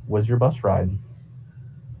long was your bus ride?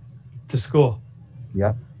 To school.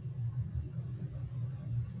 Yep.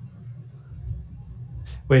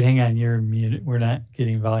 Wait, hang on. You're muted. We're not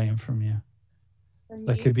getting volume from you.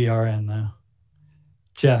 That could be our end now.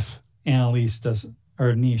 Jeff, Annalise doesn't,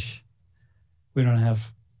 or Niche. We don't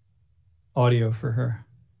have audio for her.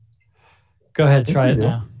 Go ahead, try it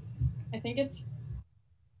now. I think it's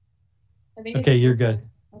I think. Okay, you're good.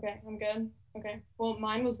 Okay, I'm good. Okay. Well,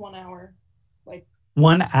 mine was 1 hour. Like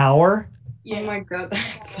 1 hour? yeah. Oh my god,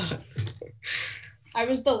 that sucks. I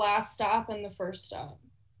was the last stop and the first stop.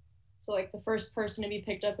 So like the first person to be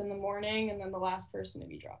picked up in the morning and then the last person to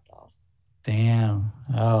be dropped off. Damn.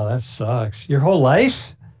 Oh, that sucks. Your whole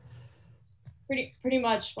life? Pretty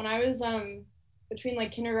much. When I was between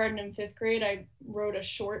like kindergarten and 5th grade, I rode a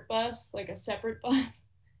short bus, like a separate bus.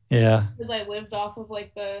 Yeah. Because I lived off of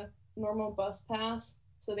like the normal bus pass.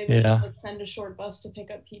 So they would just like send a short bus to pick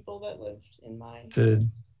up people that lived in my. Dude.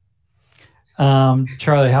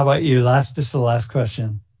 Charlie, how about you? This is the last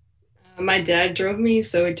question. My dad drove me,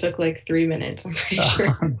 so it took like 3 minutes, I'm pretty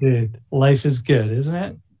sure. Oh, dude, life is good, isn't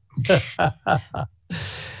it? All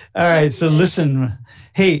right. So listen,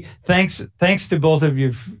 hey, thanks to both of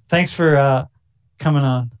you. Thanks for coming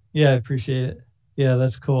on. Yeah, I appreciate it. Yeah,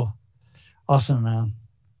 that's cool. Awesome, man.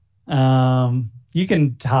 You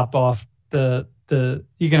can hop off the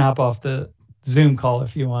Zoom call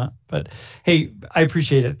if you want. But hey, I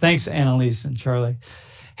appreciate it. Thanks, Annalise and Charlie.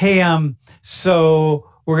 Hey, so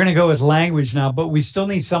we're gonna go with language now, but we still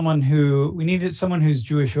need someone who's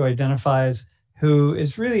Jewish, who identifies, who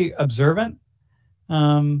is really observant,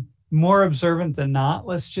 more observant than not,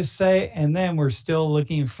 let's just say. And then we're still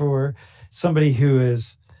looking for somebody who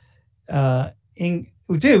is we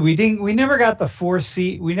never got the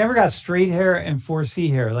 4C, we never got straight hair and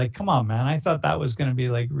 4C hair. Like, come on, man. I thought that was gonna be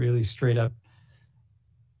like really straight up.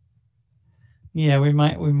 Yeah, we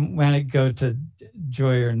might go to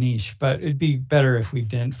Joy or Niche, but it'd be better if we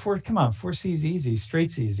didn't. 4C is easy,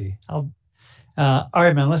 straight's easy. All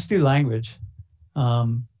right, man, let's do language.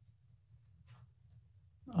 So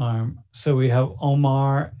we have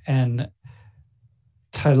Omar and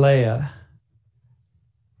Talea.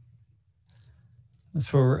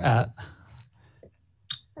 That's where we're at.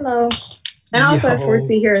 Hello. And I also have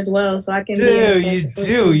 4C here as well, so I can. You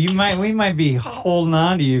do. We might be holding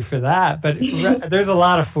on to you for that, but there's a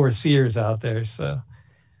lot of 4Cers out there. So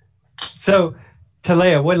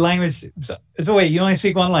Talea, what language? So wait, you only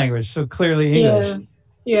speak one language, so clearly English.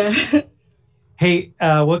 Yeah. Hey,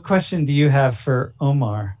 what question do you have for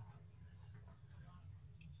Omar?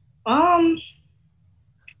 How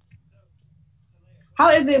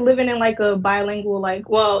is it living in like a bilingual,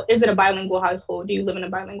 is it a bilingual household? Do you live in a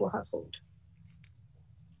bilingual household?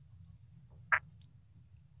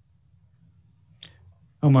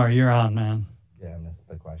 Omar, you're on, man. Yeah, I missed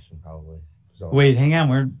the question probably. So, wait, hang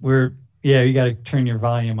on. You got to turn your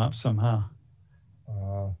volume up somehow.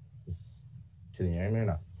 Can you hear me or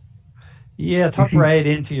not? Yeah, talk right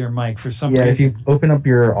into your mic for some reason. Yeah, if you open up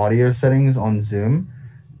your audio settings on Zoom,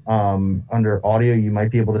 under audio, you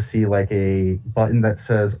might be able to see like a button that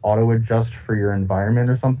says auto adjust for your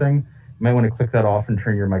environment or something. You might want to click that off and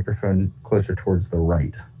turn your microphone closer towards the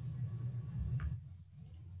right.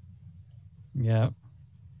 Yeah.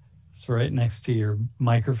 It's right next to your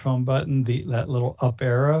microphone button, that little up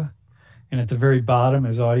arrow. And at the very bottom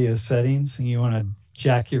is audio settings, and you want to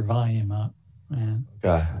jack your volume up, man.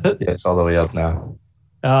 Okay. Yeah, it's all the way up now.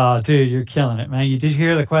 Oh, dude, you're killing it, man. Did you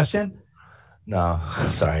hear the question? No,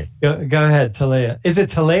 sorry. Go ahead, Talea. Is it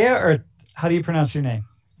Talea, or how do you pronounce your name?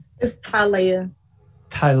 It's Talea.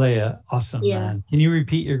 Talea. Awesome, man. Can you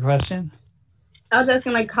repeat your question? I was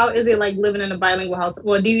asking, how is it like living in a bilingual household?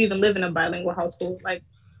 Well, do you even live in a bilingual household?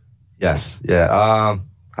 Yes. Yeah. I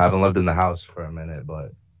haven't lived in the house for a minute,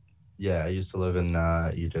 but yeah, I used to live in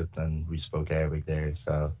Egypt, and we spoke Arabic there.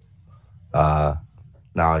 So now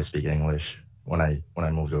I speak English when I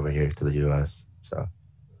moved over here to the U.S. So.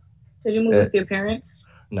 Did you move with your parents?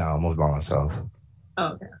 No, I moved by myself.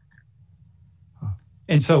 Oh, okay.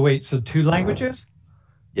 And so wait, so 2 languages?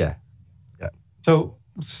 Yeah. So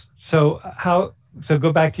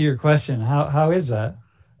go back to your question. How is that?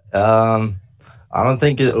 I don't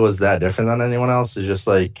think it was that different than anyone else. It's just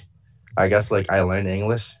I guess I learned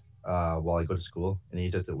English while I go to school in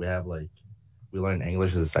Egypt. We learn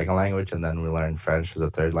English as a second language, and then we learn French as a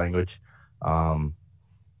third language.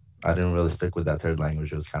 I didn't really stick with that third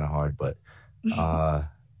language. It was kind of hard, but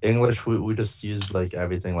English, we just used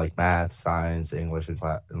everything math, science, English in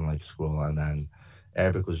school, and then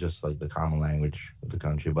Arabic was just the common language of the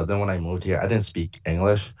country. But then when I moved here, I didn't speak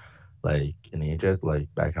English in Egypt,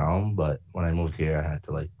 back home. But when I moved here, I had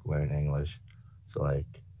to learn English. So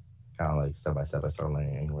kind of step by step, I started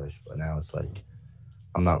learning English. But now it's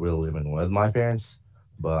I'm not really living with my parents,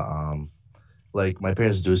 but my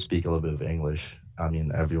parents do speak a little bit of English. I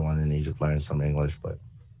mean, everyone in Egypt learns some English, but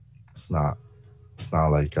it's not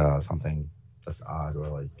something that's odd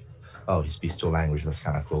or oh, he speaks 2 languages. That's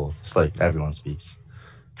kind of cool. It's everyone speaks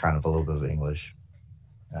kind of a little bit of English.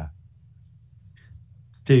 Yeah.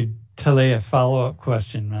 Dude, Talia, follow-up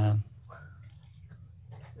question, man.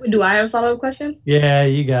 Do I have a follow-up question? Yeah,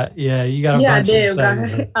 you got a Yeah, I bunch of did, but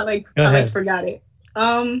stuff. Go I ahead. forgot it.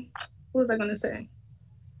 What was I gonna say?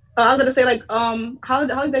 Oh, I was gonna say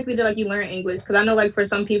how exactly did you learn English? Because I know for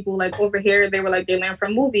some people over here they were they learn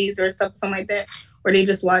from movies or something like that, or they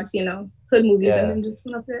just watch hood movies and Yeah. then just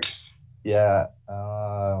went up there. Yeah.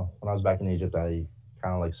 When I was back in Egypt, I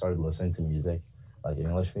kind of started listening to music, like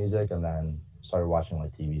English music, and then started watching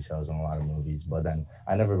TV shows and a lot of movies. But then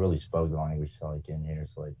I never really spoke the language till I came here.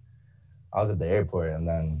 So I was at the airport, and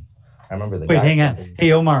then I remember the Wait, guy hang on. said-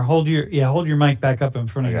 Hey, Omar, hold your mic back up in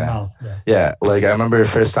front of your Okay. mouth. Yeah, I remember the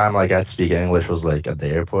first time I got to speak English was at the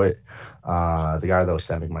airport. The guy that was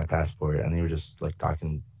stamping my passport, and he was just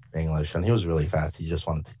talking English, and he was really fast. He just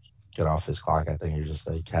wanted to get off his clock. I think he just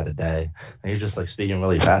had a day, and he was just speaking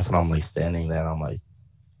really fast, and I'm standing there, and I'm like,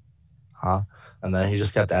 huh? And then he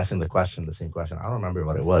just kept asking the same question. I don't remember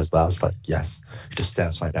what it was, but I was like, yes. He just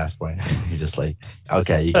stamps my passport. He just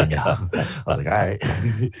okay, you can go. I was like, all right.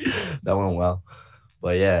 That went well.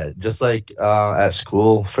 But yeah, just at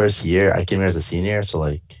school, first year, I came here as a senior, so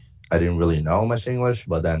I didn't really know much English.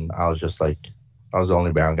 But then I was just I was the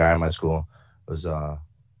only brown guy in my school. It was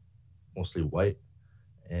mostly white,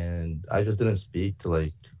 and I just didn't speak to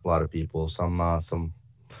a lot of people. Some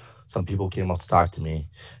people came up to talk to me,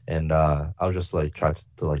 and I was just tried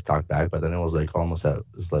to talk back, but then it was almost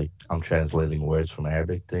it's I'm translating words from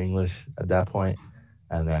Arabic to English at that point,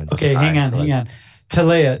 and then Okay, hang on.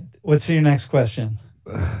 Talia, what's your next question?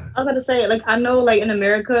 I was about to say I know in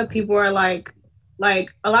America people are like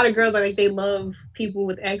a lot of girls they love people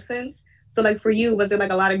with accents. So for you, was it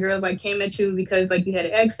a lot of girls came at you because you had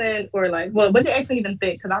an accent, or well, was your accent even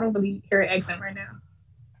thick? Because I don't really hear an accent right now.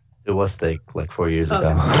 It was thick 4 years Okay.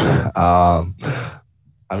 ago.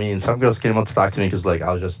 I mean, some girls came up to talk to me because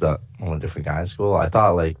I was just the only different guy in school. I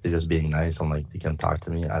thought they're just being nice and they can talk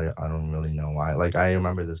to me. I don't really know why. I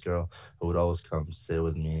remember this girl who would always come sit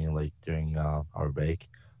with me during our break.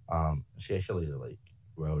 She actually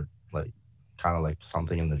wrote kind of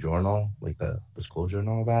something in the journal, the school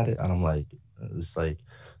journal about it, and I'm it's the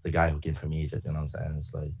guy who came from Egypt. You know what I'm saying?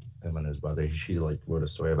 It's him and his brother. She wrote a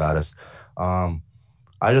story about us.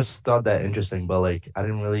 I just thought that interesting, but I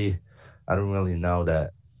didn't really know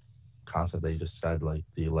that concept that you just said, the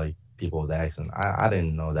people with accent. I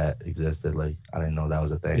didn't know that existed. I didn't know that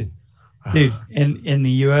was a thing. Dude, in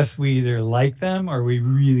the US we either like them or we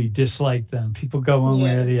really dislike them. People go one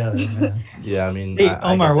way or the other, man. Yeah, I mean, hey,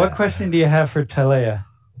 Omar, what question do you have for Talia?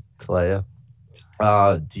 Talia,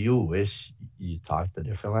 do you wish you talked a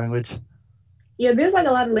different language? Yeah, there's a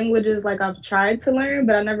lot of languages I've tried to learn,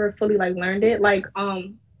 but I never fully learned it.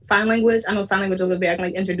 Sign language. I know sign language a little bit. I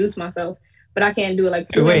can introduce myself, but I can't do it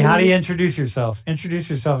Wait, how do you introduce yourself? Introduce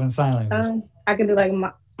yourself in sign language. I can do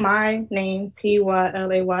my name,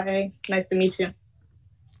 Tylaya. Nice to meet you.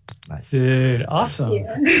 Nice. Dude, awesome.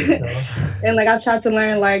 Yeah. And I tried to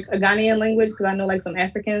learn a Ghanaian language because I know some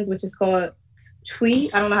Africans, which is called Twi.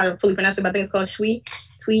 I don't know how to fully pronounce it, but I think it's called Twi.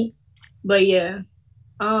 But yeah.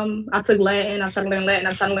 I took Latin. I tried to learn Latin.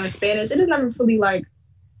 I tried to learn Spanish. It just never fully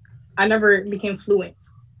I never became fluent.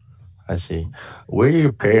 I see. Where are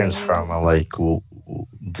your parents from? Or, what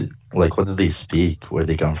do they speak? Where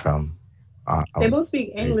they come from? They both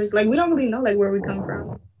speak English. We don't really know where we come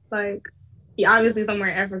from. Yeah, obviously somewhere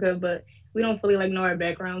in Africa, but we don't fully know our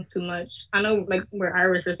background too much. I know we're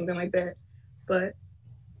Irish or something like that, but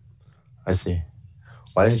I see.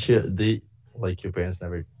 Why didn't you? Your parents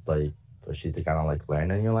never push you to kind of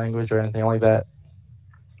learn a new language or anything like that?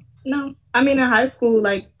 No, I mean in high school,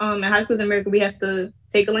 in high schools in America, we have to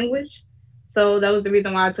take a language, so that was the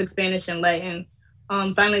reason why I took Spanish and Latin.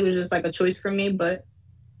 Sign language is a choice for me, but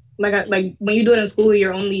when you do it in school,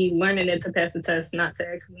 you're only learning it to pass the test, not to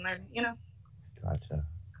actually learn it. Gotcha.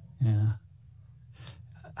 Yeah.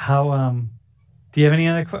 How do you have any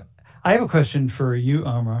other I have a question for you,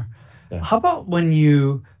 Omar. Yeah. How about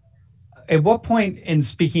at what point in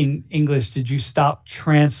speaking English did you stop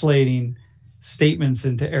translating statements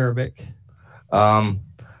into Arabic?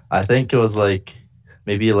 I think it was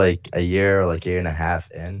maybe a year or year and a half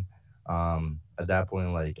in. At that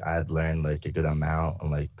point, I had learned a good amount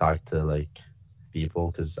and talked to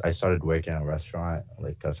people because I started working at a restaurant,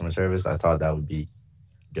 customer service. I thought that would be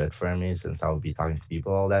good for me since I would be talking to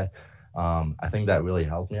people all day. I think that really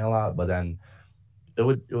helped me a lot. But then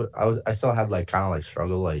I still had kind of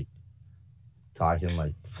struggle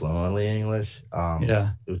talking fluently English.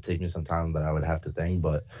 Yeah. It would take me some time that I would have to think,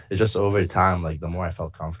 but it's just over time, the more I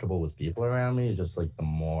felt comfortable with people around me, just the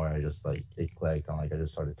more I just it clicked and I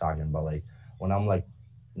just started talking. But when I'm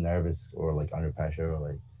nervous or under pressure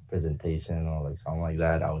or presentation or like something like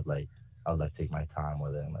that, I would take my time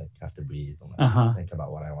with it and like have to breathe and like, think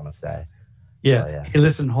about what I want to say. Yeah. Yeah. Hey,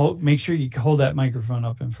 listen. Make sure you hold that microphone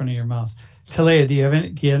up in front of your mouth. Talea, do you have any?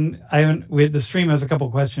 The stream has a couple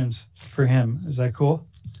questions for him. Is that cool?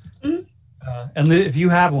 Mm-hmm. And if you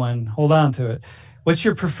have one, hold on to it. What's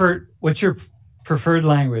your preferred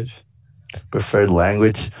language? Preferred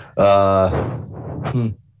language?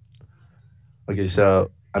 Okay,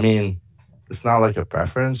 so I mean, it's not like a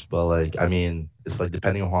preference, but like I mean, it's like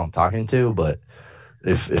depending on who I'm talking to. But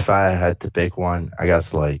if I had to pick one, I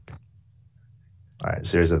guess like. All right,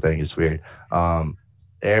 so here's the thing. It's weird.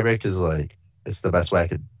 Arabic is like, it's the best way I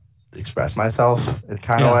could express myself in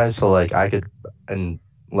kind of way. So like I could, and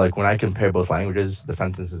like when I compare both languages, the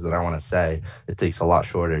sentences that I want to say, it takes a lot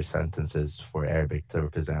shorter sentences for Arabic to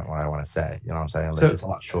represent what I want to say. You know what I'm saying? Like it's a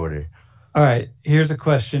lot shorter. All right, here's a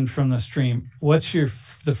question from the stream. What's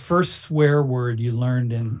the first swear word you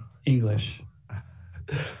learned in English?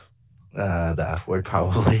 The F word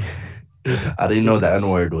probably. I didn't know the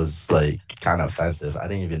N word was like kind of offensive. I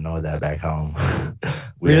didn't even know that back home.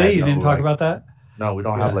 Really? You didn't talk about that? No, we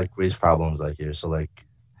don't have like race problems like here. So like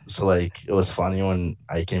it was funny when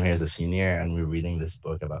I came here as a senior and we were reading this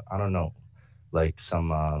book about, I don't know, like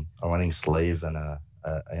some a running slave and a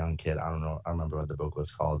young kid. I don't know. I remember what the book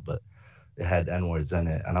was called, but it had N words in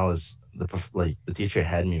it. And I was the teacher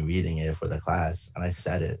had me reading it for the class and I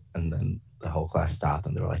said it. And then the whole class stopped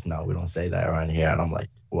and they were like, no, we don't say that around here. And I'm like,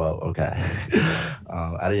 well, okay.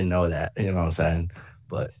 I didn't know that, you know what I'm saying?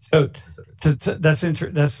 But so that's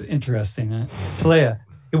interesting. Talea.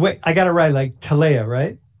 Wait, I got it right, like Talea,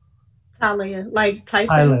 right? Talea, like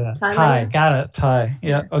Tyson. Talea. Got it. Ty.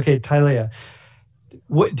 Yeah. Okay, Talea.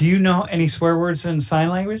 What do you know any swear words in sign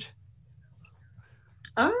language?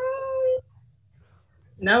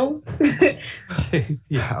 No.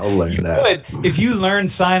 Yeah, I'll learn that. But if you learn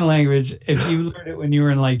sign language, if you learned it when you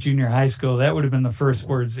were in like junior high school, that would have been the first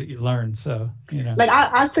words that you learned. So, you know. Like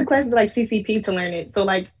I took classes like CCP to learn it. So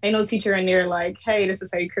like ain't no teacher in there like, hey, this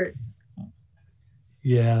is how you curse.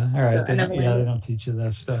 Yeah. All right. So they don't teach you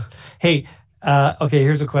that stuff. Hey, okay,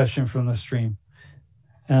 here's a question from the stream.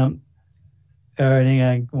 All right, hang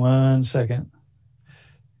on 1 second.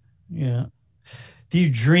 Yeah. Do you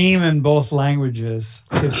dream in both languages?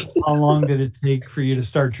 How long did it take for you to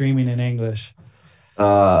start dreaming in English?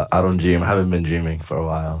 I don't dream. I haven't been dreaming for a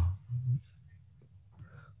while.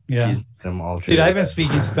 Yeah. Dude, I've been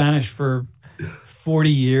speaking Spanish for 40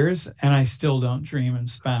 years and I still don't dream in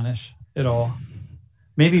Spanish at all.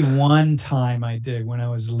 Maybe one time I did when I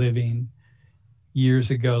was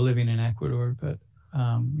years ago living in Ecuador, but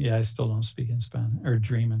yeah, I still don't speak in Spanish or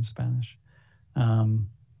dream in Spanish. All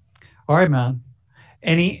right, man.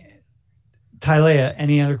 Talea,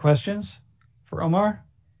 any other questions for Omar?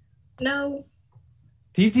 No.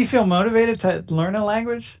 Do you feel motivated to learn a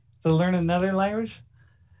language? To learn another language?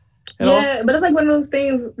 Yeah, but it's like one of those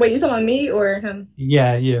things. Wait, you talking about me or him?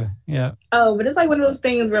 Yeah, you. Yeah. Oh, but it's like one of those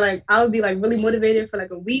things where like I would be like really motivated for like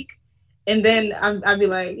a week, and then I'd be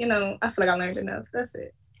like, I feel like I learned enough. That's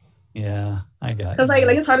it. Yeah, I got it. Because like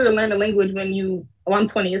it's harder to learn a language I'm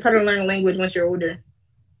 20. It's harder to learn a language once you're older.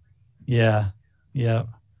 Yeah. Yeah,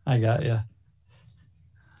 I got you.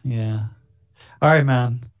 Yeah. All right,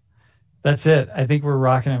 man. That's it. I think we're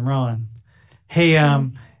rocking and rolling. Hey,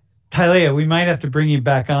 Talea, we might have to bring you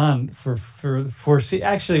back on for 4C.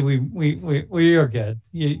 Actually, we are good.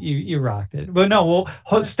 You rocked it. But no,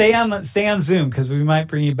 we'll stay on Zoom because we might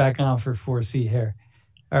bring you back on for 4C here.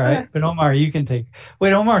 All right. Yeah. But Omar, you can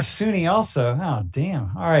wait, Omar Sunni also. Oh,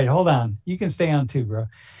 damn. All right, hold on. You can stay on too, bro.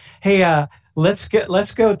 Hey, let's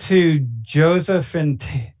go to Joseph and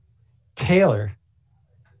Taylor,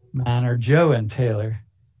 man, or Joe and Taylor.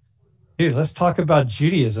 Dude, let's talk about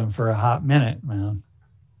Judaism for a hot minute, man.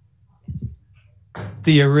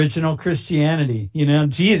 The original Christianity,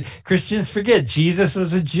 Christians forget Jesus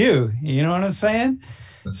was a Jew. You know what I'm saying?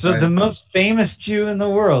 That's right. The most famous Jew in the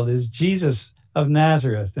world is Jesus of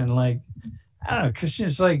Nazareth. And like, I don't know,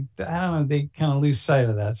 Christians they kind of lose sight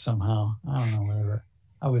of that somehow. I don't know, whatever.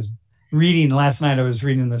 Last night I was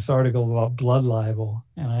reading this article about blood libel,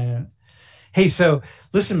 and hey, so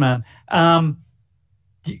listen, man,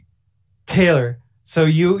 Taylor, so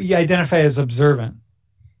you identify as observant.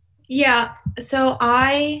 Yeah. So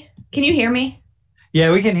can you hear me?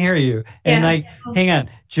 Yeah, we can hear you. And hang on,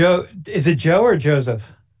 Joe, is it Joe or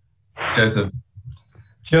Joseph? Joseph,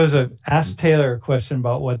 ask Taylor a question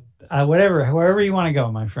about wherever you want to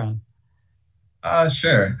go, my friend.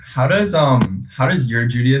 Sure. How does your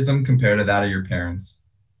Judaism compare to that of your parents?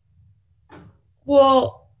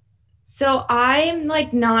 Well, so I'm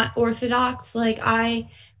like not Orthodox. Like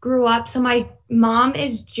grew up. So my mom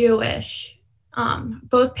is Jewish.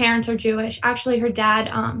 Both parents are Jewish. Actually, her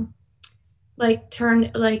dad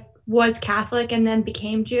was Catholic and then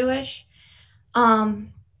became Jewish.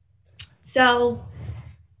 And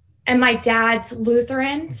my dad's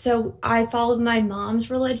Lutheran, so I followed my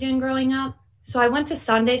mom's religion growing up. So I went to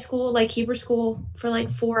Sunday school, like Hebrew school, for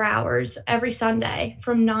like 4 hours every Sunday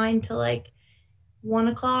from 9 to like 1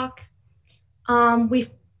 o'clock.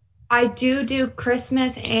 I do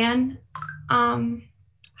Christmas and Hanukkah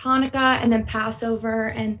and then Passover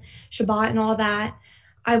and Shabbat and all that.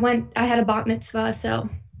 I had a bat mitzvah, so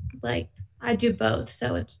like I do both.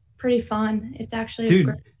 So it's pretty fun. It's actually a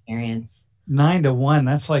great experience. 9 to 1,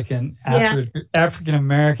 that's like an African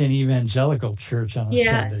American evangelical church on a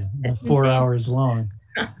Sunday. 4 hours long.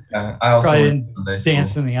 I also probably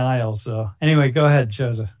danced in the aisles. So anyway, go ahead,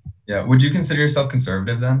 Joseph. Yeah. Would you consider yourself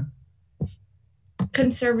conservative then?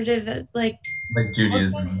 Conservative, like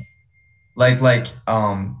Judaism. Like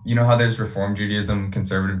you know how there's Reform Judaism,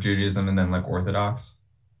 Conservative Judaism, and then like Orthodox?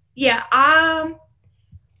 Yeah.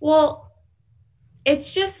 Well,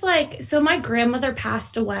 it's just like, so my grandmother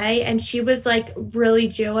passed away and she was like really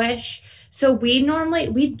Jewish. So we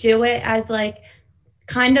do it as like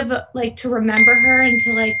kind of like to remember her and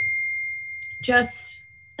to like just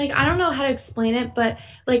like, I don't know how to explain it, but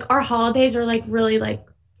like our holidays are like really like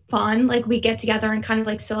fun. Like we get together and kind of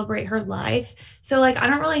like celebrate her life. So like, I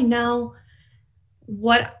don't really know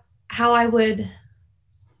how I would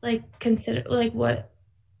like consider like what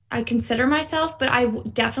I consider myself, but I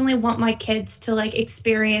definitely want my kids to like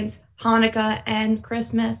experience Hanukkah and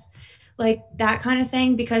Christmas, like that kind of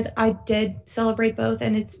thing, because I did celebrate both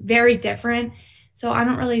and it's very different. So I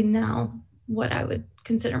don't really know what I would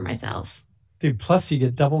consider myself. Dude, plus you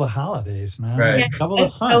get double the holidays, man. Right. Yeah, Double the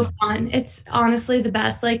it's fun. so fun. It's honestly the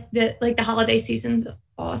best. Like the holiday season's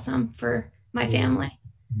awesome for my family.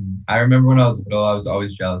 I remember when I was little, I was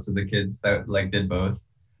always jealous of the kids that like did both.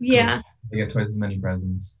 Yeah. They get twice as many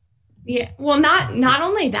presents. Yeah. Well, not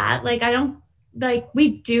only that, like I don't like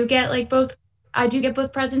we do get like both. I do get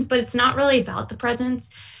both presents, but it's not really about the presents.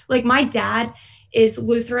 Like my dad is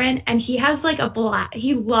Lutheran and he has like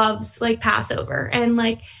he loves like Passover and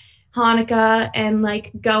like Hanukkah and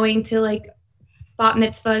like going to like bat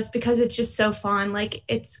mitzvahs because it's just so fun. Like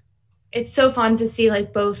it's so fun to see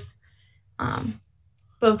like both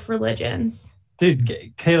religions.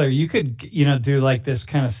 Dude, Taylor, you could, do like this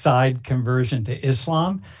kind of side conversion to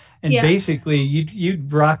Islam. And basically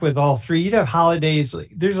you'd rock with all three. You'd have holidays.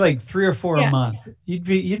 There's like 3 or 4 a month. You'd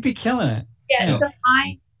be killing it. Yeah. So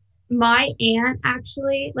my aunt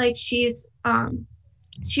actually, like she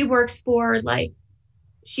works for like,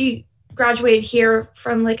 she graduated here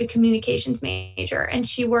from like a communications major and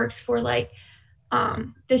she works for like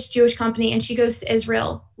this Jewish company and she goes to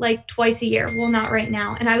Israel like twice a year. Well, not right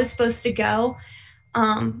now. And I was supposed to go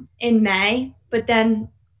in May, but then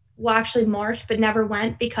actually March, but never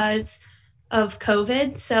went because of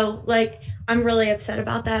COVID. So like, I'm really upset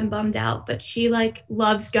about that and bummed out, but she like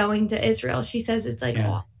loves going to Israel. She says it's like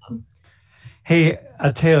awesome. Hey,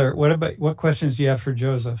 Taylor, what questions do you have for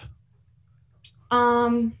Joseph?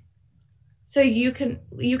 So you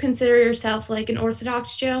consider yourself like an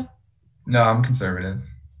Orthodox Jew? No, I'm conservative.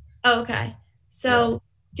 Oh, okay. So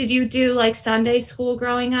did you do like Sunday school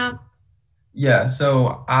growing up? Yeah,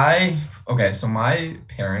 so my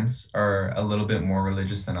parents are a little bit more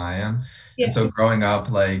religious than I am. Yeah. And so growing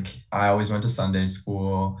up, like I always went to Sunday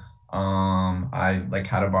school. I like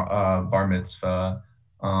had a bar mitzvah.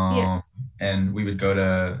 And we would go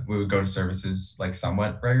to services like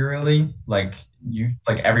somewhat regularly, like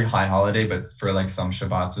every high holiday, but for like some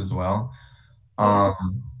Shabbats as well.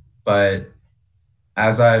 But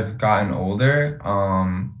as I've gotten older,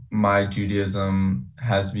 my Judaism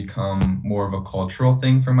has become more of a cultural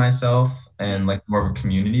thing for myself and like more of a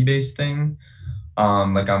community-based thing.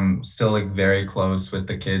 Like I'm still like very close with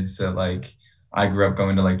the kids that like I grew up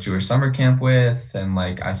going to like Jewish summer camp with, and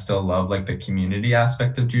like I still love like the community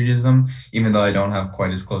aspect of Judaism, even though I don't have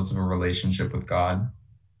quite as close of a relationship with God.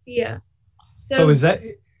 Yeah. So is that,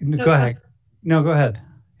 go ahead. No, go ahead.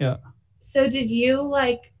 Yeah. So did you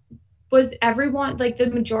like, was everyone, like the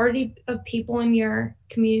majority of people in your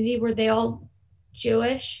community, were they all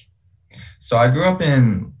Jewish? So I grew up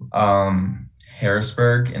in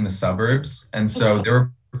Harrisburg in the suburbs. And so there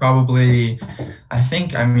were probably,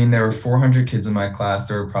 there were 400 kids in my class.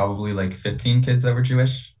 There were probably like 15 kids that were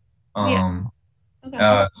Jewish. So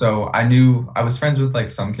I was friends with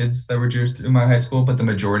like some kids that were Jewish through my high school, but the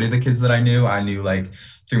majority of the kids that I knew like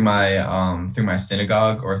through my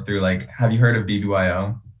synagogue or through like, have you heard of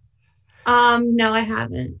BBYO? No, I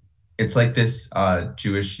haven't. it's like this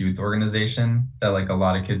Jewish youth organization that like a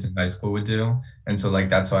lot of kids in high school would do. And so like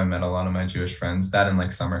that's how I met a lot of my Jewish friends. That and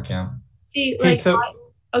like summer camp. See, Hey, like, so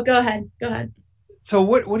oh, go ahead. Go ahead. so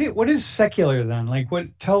what is secular then? Like, what?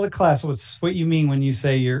 Tell the class what you mean when you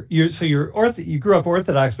say you're you grew up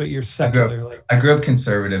Orthodox, but you're secular. Like, I grew up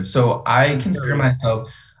conservative. So I consider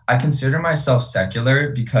myself secular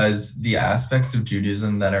because the aspects of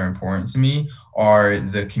Judaism that are important to me are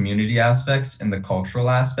the community aspects and the cultural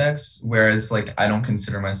aspects. Whereas like I don't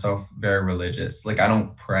consider myself very religious. Like I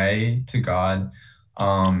don't pray to God.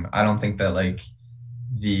 I don't think that like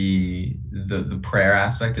the prayer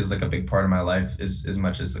aspect is like a big part of my life as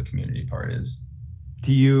much as the community part is.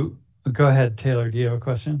 do you go ahead, Taylor? Do you have a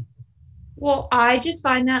question? Well, I just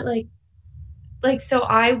find that so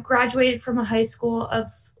I graduated from a high school of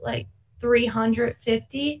like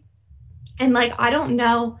 350, and like I don't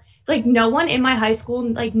know, like no one in my high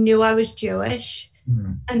school like knew I was Jewish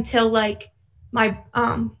until like my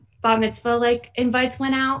bat mitzvah like invites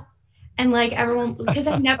went out, and like everyone, because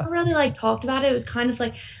I've never really like talked about it. It was kind of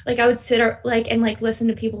like I would sit or like and like listen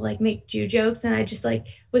to people like make Jew jokes, and I just like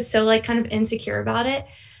was so like kind of insecure about it.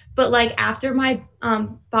 But like after my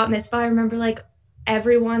bat mitzvah, I remember like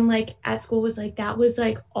everyone like at school was like, that was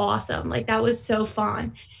like awesome, like that was so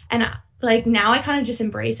fun. And like now I kind of just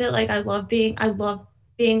embrace it. Like I love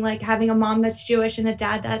being like having a mom that's Jewish and a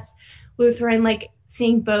dad that's Lutheran, like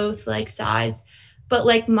seeing both like sides. But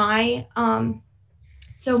like my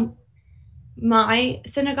so my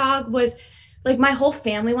synagogue was like my whole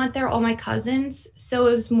family went there, all my cousins, so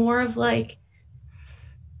it was more of like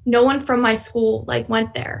no one from my school like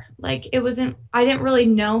went there. Like it wasn't, I didn't really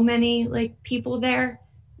know many like people there.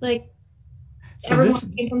 Like So everyone this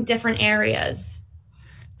came from different areas.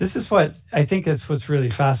 this is what I think is what's really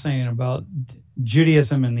fascinating about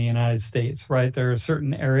Judaism in the United States, right? There are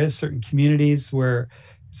certain areas, certain communities where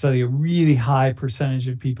it's a really high percentage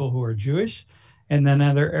of people who are Jewish, and then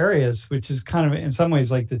other areas, which is kind of in some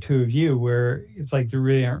ways like the two of you, where it's like there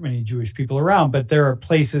really aren't many Jewish people around, but there are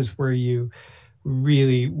places where you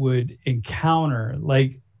really would encounter,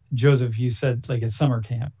 like Joseph, you said like a summer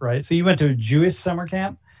camp, right? So you went to a Jewish summer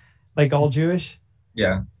camp, like all Jewish?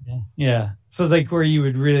 Yeah. Yeah. So like where you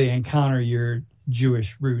would really encounter your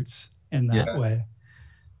Jewish roots in that way.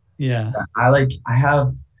 Yeah. I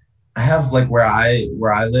have like where I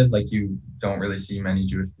live, like you don't really see many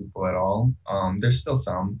Jewish people at all. There's still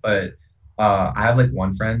some, but I have like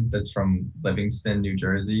one friend that's from Livingston, New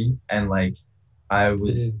Jersey, and like I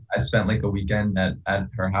spent like a weekend at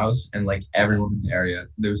her house, and like everyone in the area,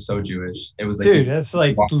 they was so Jewish. It was like, dude, that's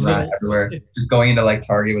like everywhere, just going into like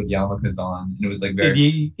Target with yarmulkes on, and it was like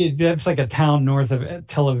very. That's like a town north of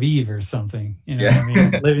Tel Aviv or something. You know what I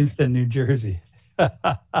mean? Livingston, New Jersey.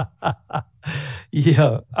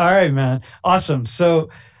 Yeah. All right, man. Awesome. So,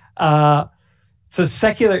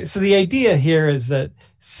 secular. So the idea here is that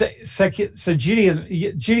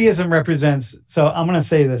Judaism represents. So I'm going to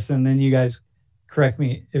say this, and then you guys correct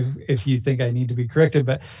me if you think I need to be corrected,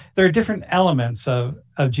 but there are different elements of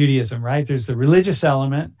Judaism, right? There's the religious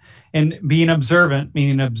element, and being observant,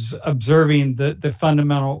 meaning observing the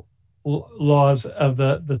fundamental laws of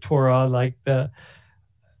the Torah, like I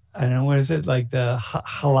don't know, what is it, like the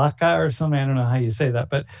halakha or something? I don't know how you say that,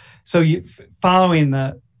 but so you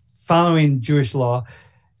following Jewish law,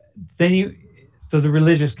 then so the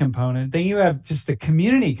religious component, then you have just the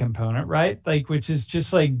community component, right? Like, which is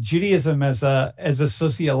just like Judaism as a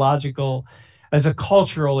sociological, as a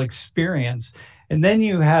cultural experience. And then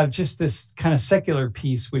you have just this kind of secular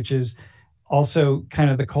piece, which is also kind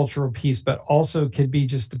of the cultural piece, but also could be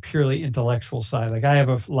just the purely intellectual side. Like I have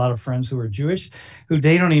a lot of friends who are Jewish who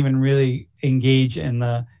they don't even really engage in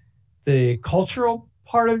the cultural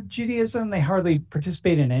part of Judaism. They hardly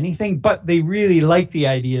participate in anything, but they really like the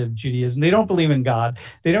idea of Judaism. They don't believe in God.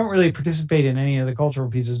 They don't really participate in any of the cultural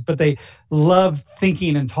pieces, but they love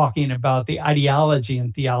thinking and talking about the ideology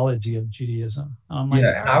and theology of Judaism. Like,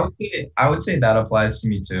 I would say that applies to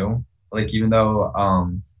me too. Like, even though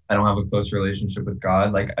I don't have a close relationship with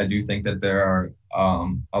God, like I do think that there are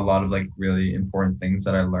a lot of like really important things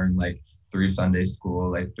that I learned like through Sunday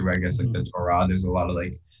school, like through, I guess, like the Torah. There's a lot of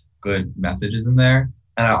like good messages in there.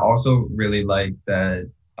 And I also really like that,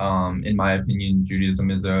 in my opinion,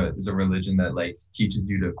 Judaism is a religion that like teaches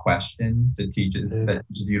you to question, that teaches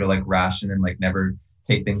you to like ration and like never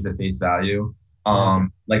take things at face value.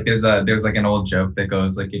 Like there's like an old joke that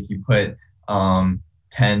goes like, if you put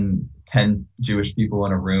 10 Jewish people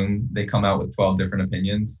in a room, they come out with 12 different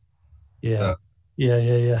opinions. Yeah. So.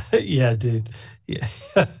 Yeah, dude. Yeah.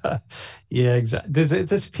 Yeah, exactly.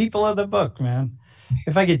 There's people of the book, man.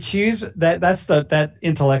 if I could choose that's that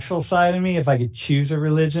intellectual side of me. If I could choose a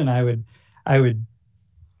religion, I would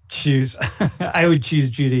choose I would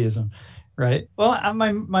choose Judaism. Right. Well,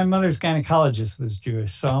 my mother's gynecologist was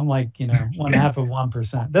Jewish, so I'm like, 1/2 of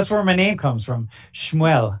 1%. That's where my name comes from,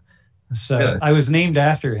 Shmuel. So Really? I was named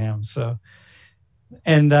after him. So,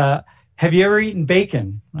 and have you ever eaten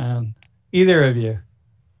bacon? Either of you?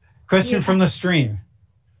 Question from the stream.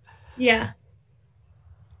 Yeah.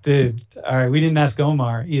 Dude, all right. We didn't ask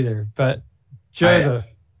Omar either, but Joseph.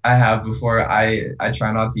 I have before. I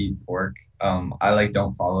try not to eat pork. I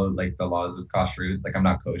don't follow the laws of kashrut. I'm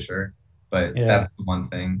not kosher, but that's the one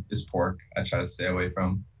thing is pork. I try to stay away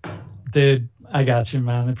from. Dude, I got you,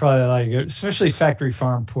 man. They probably like it, especially factory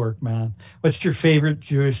farm pork, man. What's your favorite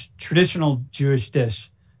traditional Jewish dish?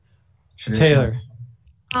 Taylor.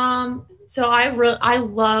 So I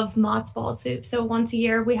love matzo ball soup. So once a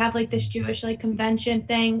year we have this Jewish convention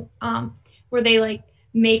thing where they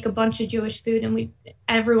make a bunch of Jewish food, and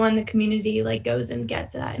everyone in the community goes and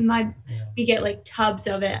gets that. And we get tubs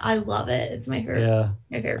of it. I love it. It's my favorite. Yeah.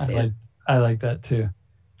 My favorite food. I like that too.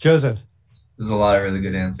 Joseph. There's a lot of really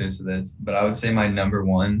good answers to this, but I would say my number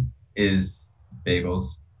one is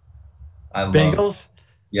bagels. I love bagels.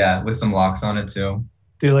 Yeah, with some lox on it too.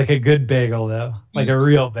 Do a good bagel though, a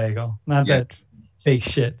real bagel, not that fake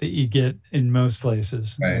shit that you get in most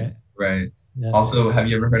places. Right. Yeah. Also, have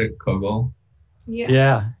you ever heard of kogel?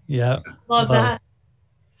 Yeah. Love that.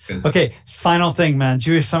 Okay, final thing, man.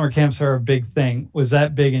 Jewish summer camps are a big thing. Was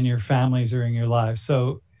that big in your families or in your lives?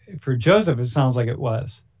 So for Joseph, it sounds like it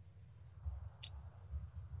was.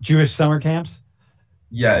 Jewish summer camps?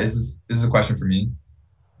 Yeah, is this a question for me?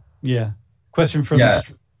 Yeah. Question from the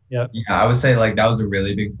street. Yeah, I would say that was a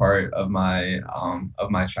really big part of my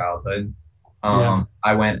childhood.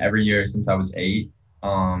 I went every year since I was 8.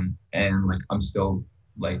 And I'm still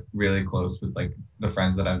really close with the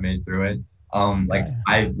friends that I've made through it.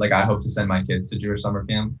 I hope to send my kids to Jewish summer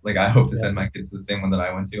camp. I hope to send my kids to the same one that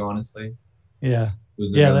I went to, honestly. Yeah.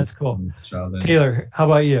 That's cool. Taylor, how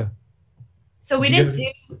about you? So we didn't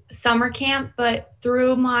do summer camp, but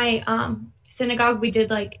through my synagogue, we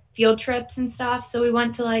did field trips and stuff. So we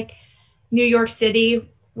went to New York City,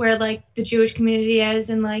 where the Jewish community is,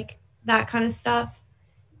 and that kind of stuff.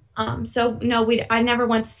 So no, I never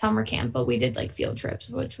went to summer camp, but we did field trips,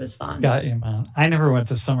 which was fun. Got you, man. I never went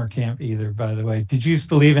to summer camp either, by the way. Did you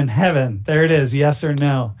believe in heaven? There it is. Yes or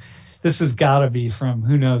no? This has got to be from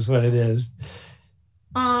who knows what it is.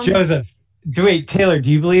 Joseph, Taylor,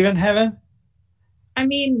 do you believe in heaven? I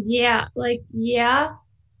mean, yeah.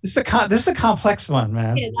 This is a complex one,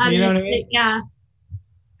 man. Yeah, you know what I mean? Yeah.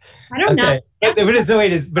 I don't know. But is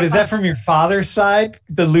that from your father's side,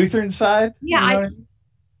 the Lutheran side? Yeah,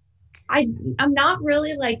 I'm not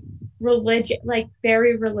really religious,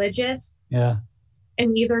 very religious. Yeah.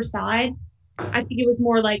 In either side. I think it was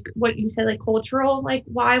more what you said, cultural,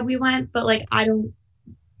 why we went, but I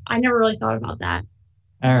never really thought about that.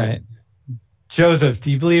 All right. Joseph,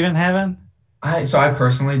 do you believe in heaven? I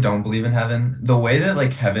personally don't believe in heaven. The way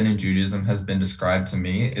that heaven in Judaism has been described to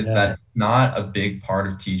me is that it's not a big part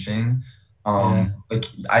of teaching. I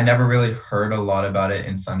never really heard a lot about it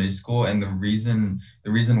in Sunday school, and the reason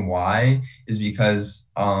why is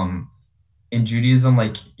because in Judaism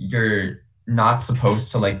you're not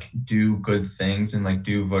supposed to do good things and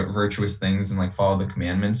do virtuous things and follow the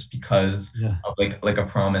commandments because of a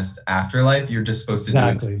promised afterlife. You're just supposed to do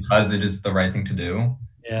it because it is the right thing to do.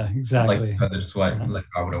 Yeah, exactly. Because it's what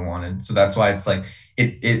God would have wanted. So that's why it's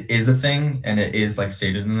it is a thing, and it is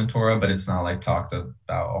stated in the Torah, but it's not talked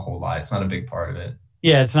about a whole lot. It's not a big part of it.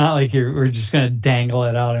 Yeah, it's not we're just gonna dangle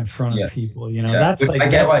it out in front of people. That's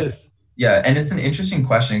Yeah, and it's an interesting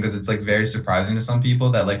question because it's very surprising to some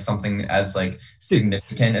people that something as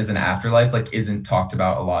significant as an afterlife isn't talked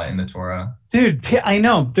about a lot in the Torah. Dude, I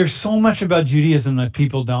know there's so much about Judaism that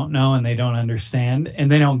people don't know and they don't understand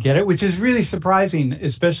and they don't get it, which is really surprising,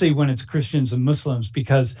 especially when it's Christians and Muslims,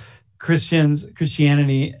 because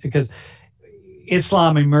Christianity, because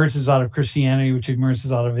Islam emerges out of Christianity, which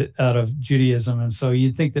emerges out of Judaism, and so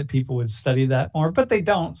you'd think that people would study that more, but they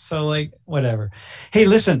don't. So whatever. Hey,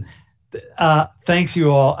 listen. Thanks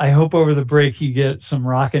you all. I hope over the break you get some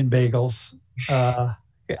rockin' bagels.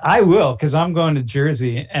 I will, because I'm going to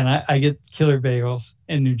Jersey and I get killer bagels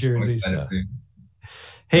in New Jersey. So.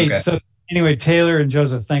 Hey, so anyway, Taylor and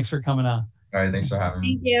Joseph, thanks for coming on. All right, thanks for having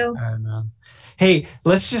me. Thank you. All right, man. Hey,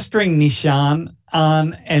 let's just bring Nishan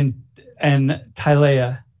on and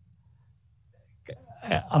Tylea.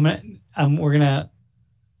 We're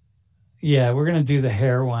gonna do the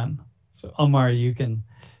hair one. So Omar, you can.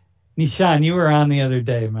 Nishan, you were on the other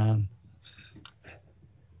day, man.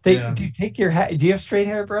 Do you take your hat? Do you have straight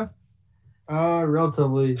hair, bro?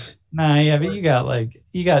 Relatively. Nah, yeah, but you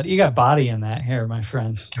got body in that hair, my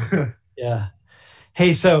friend. Yeah.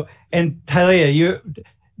 Hey, so and Talia,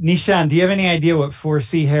 Nishan, do you have any idea what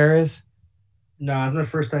 4C hair is? No, it's my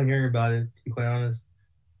first time hearing about it, to be quite honest.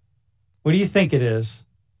 What do you think it is?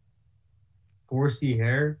 4C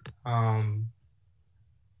hair? Honestly,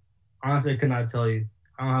 I could not tell you.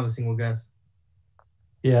 I don't have a single guess.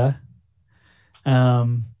 Yeah.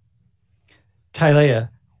 Talia,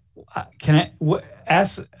 can I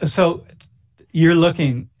ask? So are you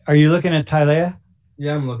looking at Talia?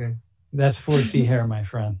 Yeah, I'm looking. That's 4C hair, my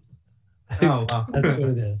friend. Oh, wow. That's what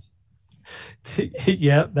it is.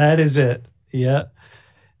 Yep, that is it. Yep.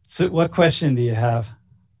 So what question do you have?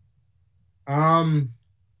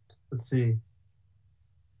 Let's see.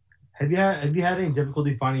 Have you had any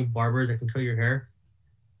difficulty finding barbers that can cut your hair?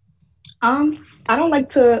 I don't like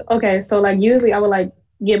to. Okay, so like usually I would like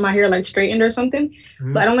get my hair like straightened or something,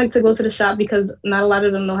 but I don't like to go to the shop because not a lot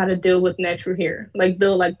of them know how to deal with natural hair. Like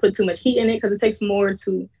they'll like put too much heat in it because it takes more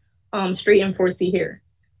to straighten 4C hair,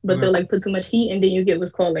 but they'll like put too much heat and then you get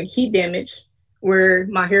what's called like heat damage, where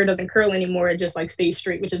my hair doesn't curl anymore. It just like stays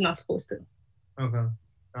straight, which is not supposed to. Okay,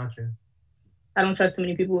 gotcha. I don't trust too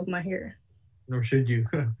many people with my hair. Nor should you.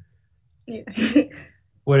 Yeah.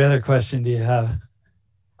 What other question do you have?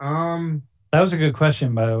 That was a good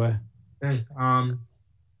question, by the way. Thanks.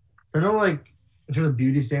 So I know, like, in terms of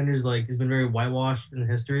beauty standards, like, it's been very whitewashed in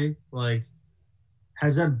history. Like,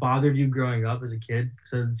 has that bothered you growing up as a kid?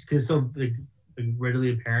 So it's so like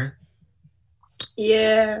readily apparent.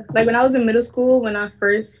 Yeah, like when I was in middle school, when I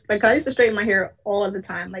first I used to straighten my hair all the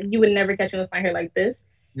time. Like you would never catch me with my hair like this.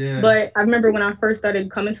 Yeah. But I remember when I first started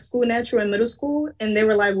coming to school natural in middle school, and they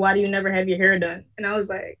were like, "Why do you never have your hair done?" And I was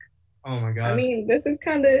like, "Oh my god." I mean, this is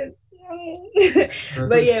kind of.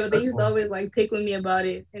 But yeah, but they used to always like pick with me about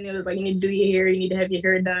it, and it was like, you need to do your hair, you need to have your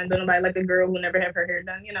hair done. Don't nobody like a girl who never have her hair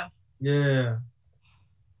done, you know. Yeah.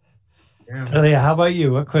 Yeah. Talia, how about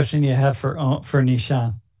you? What question do you have for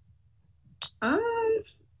Nishan?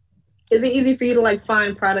 Is it easy for you to like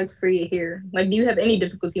find products for your hair? Like, do you have any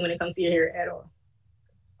difficulty when it comes to your hair at all?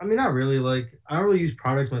 I mean, not really. Like, I don't really use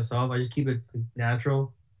products myself. I just keep it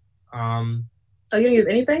natural. Oh, you don't use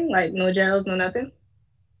anything? Like no gels, no nothing?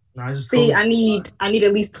 No, I just see. I need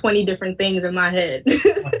at least 20 different things in my head.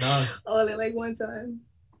 Oh my god! All at like one time.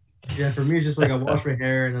 Yeah, for me, it's just like I wash my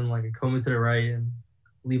hair and then like I comb it to the right and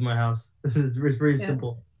leave my house. It's pretty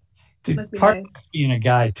simple. Dude, part of being a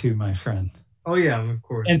guy too, my friend. Oh yeah, of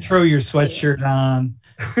course. And throw your sweatshirt on.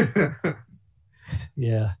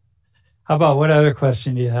 Yeah. How about what other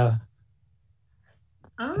question do you have?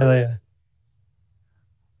 Talia?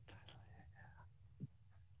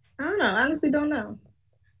 I don't know. I honestly don't know.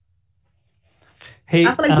 Hey,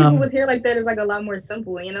 I feel like people with hair like that is like a lot more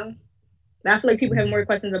simple, you know? I feel like people have more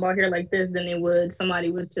questions about hair like this than they would somebody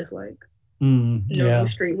with just like normal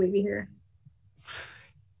straight wavy hair.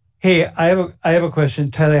 Hey, I have a question,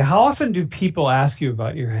 Talia. How often do people ask you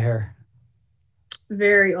about your hair?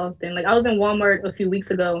 Very often. Like I was in Walmart a few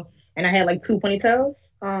weeks ago and I had like 2 ponytails.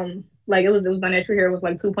 Like it was my natural hair with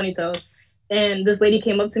like 2 ponytails. And this lady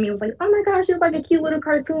came up to me and was like, "Oh my gosh, you're like a cute little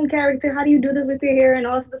cartoon character. How do you do this with your hair?" and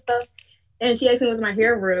all this other stuff. And she asked me, "Was my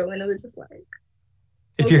hair real?" And it was just like,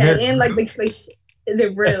 "Is your hair and like is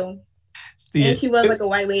it real?" And she was like a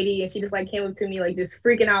white lady, and she just like came up to me like just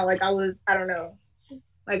freaking out, like I don't know,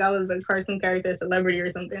 like I was a cartoon character, celebrity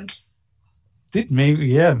or something. Maybe,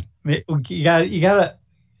 yeah. You gotta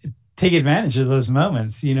take advantage of those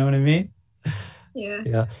moments. You know what I mean? Yeah.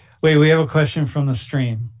 Yeah. Wait, we have a question from the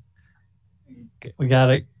stream. We got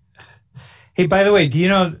it. Hey, by the way, do you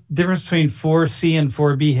know the difference between 4C and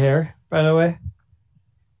 4B hair, by the way?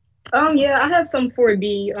 Yeah, I have some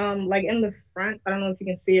 4B, like in the front. I don't know if you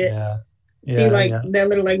can see it. Yeah. See, like that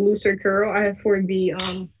little like looser curl. I have 4B,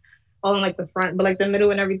 all in like the front, but like the middle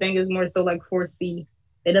and everything is more so like 4C.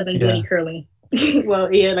 It doesn't do any curling.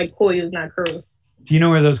 Well, yeah, like coils, not curls. Do you know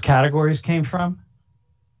where those categories came from?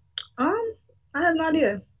 I have no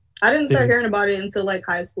idea. I didn't start hearing about it until like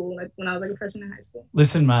high school, like when I was like a freshman in high school.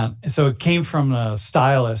 Listen, man. So it came from a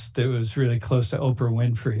stylist that was really close to Oprah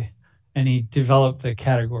Winfrey, and he developed the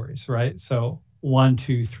categories, right? So 1,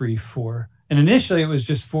 2, 3, 4. And initially it was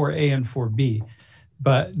just 4A and 4B.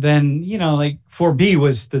 But then, you know, like 4B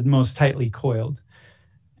was the most tightly coiled.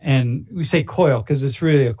 And we say coil because it's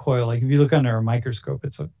really a coil. Like if you look under a microscope,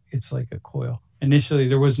 it's like a coil. Initially,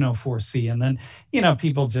 there was no 4C. And then, you know,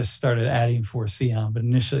 people just started adding 4C on. But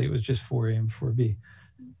initially, it was just 4A and 4B.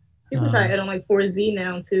 People try to add on like 4Z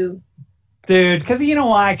now, too. Dude, because you know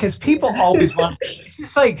why? Because people always want, it's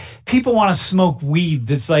just like people want to smoke weed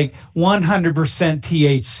that's like 100%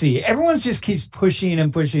 THC. Everyone just keeps pushing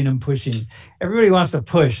and pushing and pushing. Everybody wants to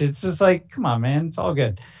push. It's just like, come on, man. It's all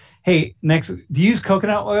good. Hey, next, do you use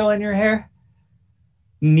coconut oil in your hair?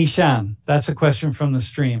 Nishan, that's a question from the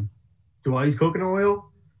stream. Do I use coconut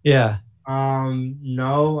oil? Yeah.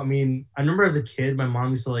 No. I mean, I remember as a kid, my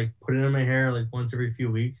mom used to like put it in my hair like once every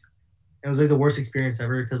few weeks. It was like the worst experience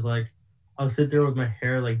ever because like I'll sit there with my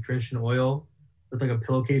hair like drenched in oil with like a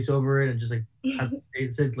pillowcase over it and just like have to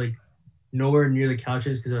sit like nowhere near the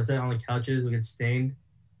couches because if I sat on the couches it would get stained.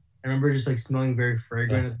 I remember just like smelling very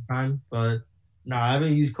fragrant at the time, but no, I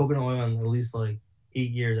haven't used coconut oil in at least like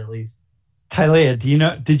 8 years at least. Tylea, do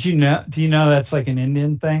you know that's like an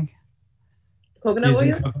Indian thing? Coconut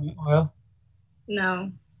Using oil? coconut oil?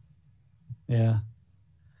 No. Yeah.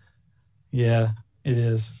 Yeah, it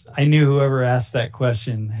is. I knew whoever asked that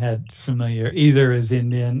question had familiar, either is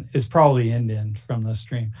probably Indian from the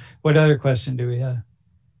stream. What other question do we have?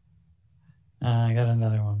 I got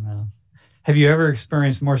another one now. Have you ever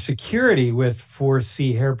experienced more security with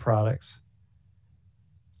 4C hair products?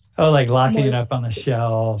 Oh, like locking it up on the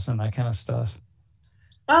shelves and that kind of stuff.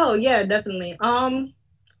 Oh yeah, definitely. Where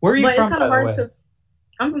are you but from, it's kind by of the hard way? to.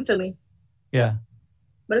 I'm from Philly, Yeah.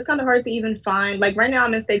 but it's kind of hard to even find. Like right now,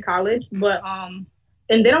 I'm in State College, but and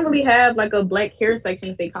they don't really have like a black hair section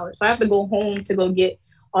in State College, so I have to go home to go get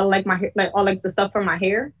all like my hair, like all like the stuff for my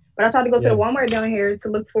hair. But I tried to go to the Walmart down here to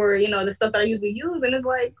look for the stuff that I usually use, and it's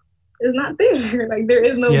like it's not there. Like there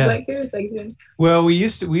is no black hair section. Well, we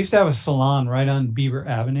used to have a salon right on Beaver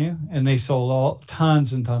Avenue, and they sold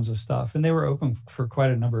tons and tons of stuff, and they were open for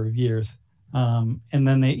quite a number of years. And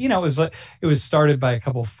then they, it was started by a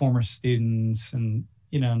couple of former students, and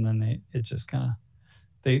and then it just kind of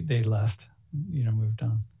they left, moved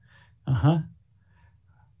on.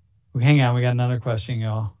 Hang on, we got another question,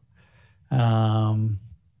 y'all.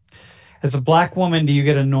 As a black woman, do you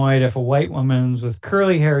get annoyed if a white woman with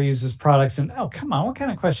curly hair uses products? And oh, come on, what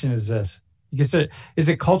kind of question is this? You consider, is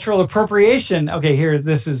it cultural appropriation? Okay, here,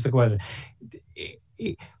 this is the question.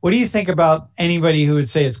 What do you think about anybody who would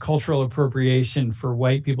say it's cultural appropriation for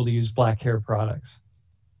white people to use black hair products?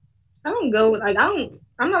 I'm not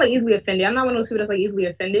like easily offended. I'm not one of those people that's like easily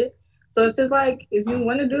offended. So if it's like, if you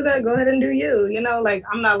want to do that, go ahead and do you. Like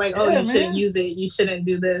I'm not like, you shouldn't use it. You shouldn't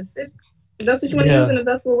do this. If that's what you want to use and if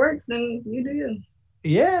that's what works, then you do you.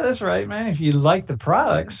 Yeah, that's right, man. If you like the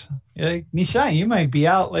products, Nishai, you might be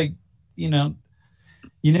out like, you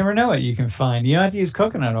never know what you can find. You don't have to use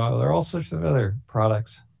coconut oil. There are all sorts of other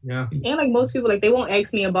products. Yeah. And like most people, like they won't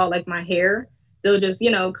ask me about like my hair. They'll just,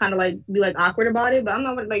 kind of like be like awkward about it. But I'm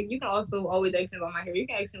not like, you can also always ask me about my hair. You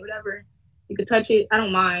can ask me whatever. You could touch it. I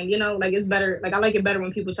don't mind, like it's better. Like I like it better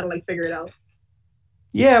when people try to like figure it out.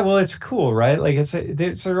 Yeah, well, it's cool, right? Like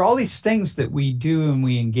there are all these things that we do and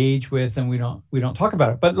we engage with, and we don't talk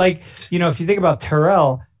about it. But like, if you think about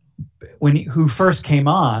Terrell, who first came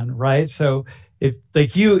on, right? So if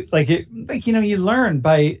like you learn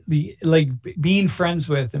by being friends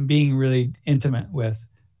with and being really intimate with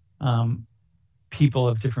people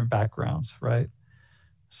of different backgrounds, right?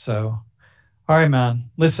 So, all right, man.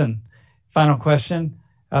 Listen, final question,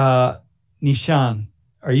 Nishan,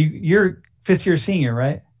 you're fifth year senior,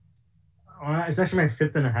 right? It's actually my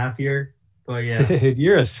 5.5 year, but yeah. Dude,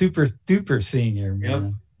 you're a super duper senior,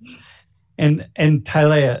 man. Yep. And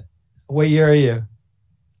Tylea, what year are you?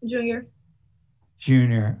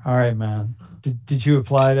 Junior. All right, man. Did you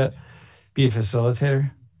apply to be a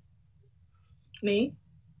facilitator? Me?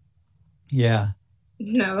 Yeah.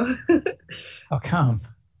 No. Oh, come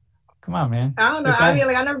on, man. I don't know. I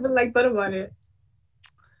never really thought about it.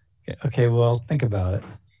 Okay, well, think about it.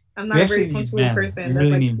 I'm not a very punctual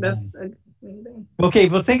person. Okay,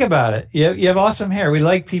 well, think about it. You have awesome hair. We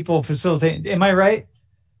like people facilitating. Am I right?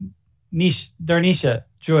 Darnisha,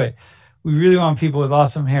 Joy. We really want people with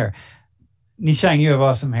awesome hair. Nishang, you have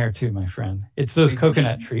awesome hair too, my friend. It's those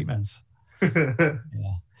coconut treatments. Yeah.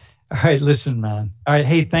 All right, listen, man. All right,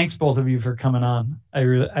 hey, thanks both of you for coming on. I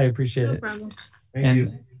appreciate it. No problem. Thank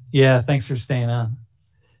you. Yeah, thanks for staying on.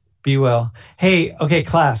 Be well. Hey, okay,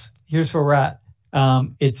 class. Here's where we're at.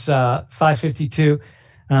 It's 5:52.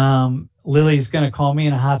 Lily's going to call me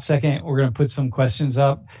in a hot second. We're going to put some questions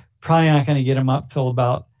up. Probably not going to get them up till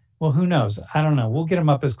about, well, who knows? I don't know. We'll get them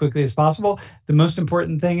up as quickly as possible. The most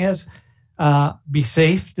important thing is be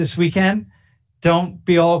safe this weekend. Don't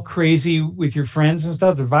be all crazy with your friends and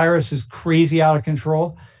stuff. The virus is crazy out of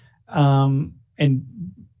control. And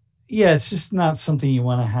yeah, it's just not something you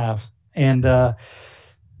want to have. And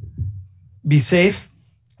be safe.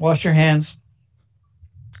 Wash your hands.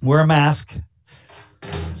 Wear a mask.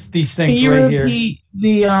 It's these Can things you right here. repeat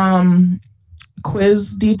the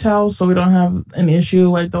quiz details so we don't have an issue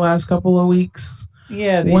like the last couple of weeks?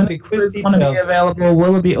 Yeah, When the is quiz going to be details. available?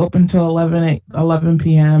 Will it be open till 11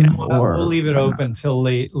 p.m. Yeah, or we'll leave it open till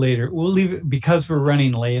later. We'll leave it because we're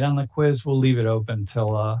running late on the quiz. We'll leave it open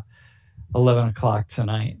till 11 o'clock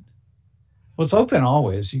tonight. Well, it's open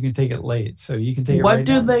always. You can take it late, so you can take it. What right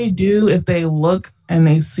do now. they do if they look and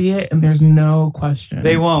they see it and there's no questions?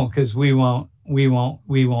 They won't, because we won't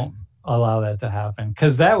allow that to happen.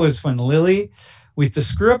 Because that was when Lily, the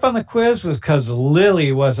screw up on the quiz was because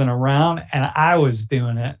Lily wasn't around and I was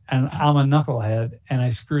doing it, and I'm a knucklehead and I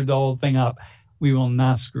screwed the whole thing up. We will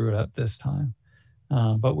not screw it up this time,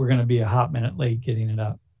 but we're going to be a hot minute late getting it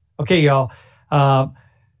up. Okay, y'all.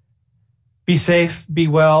 Be safe, be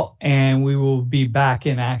well, and we will be back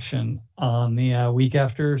in action on the week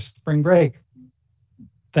after spring break.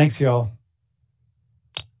 Thanks, y'all.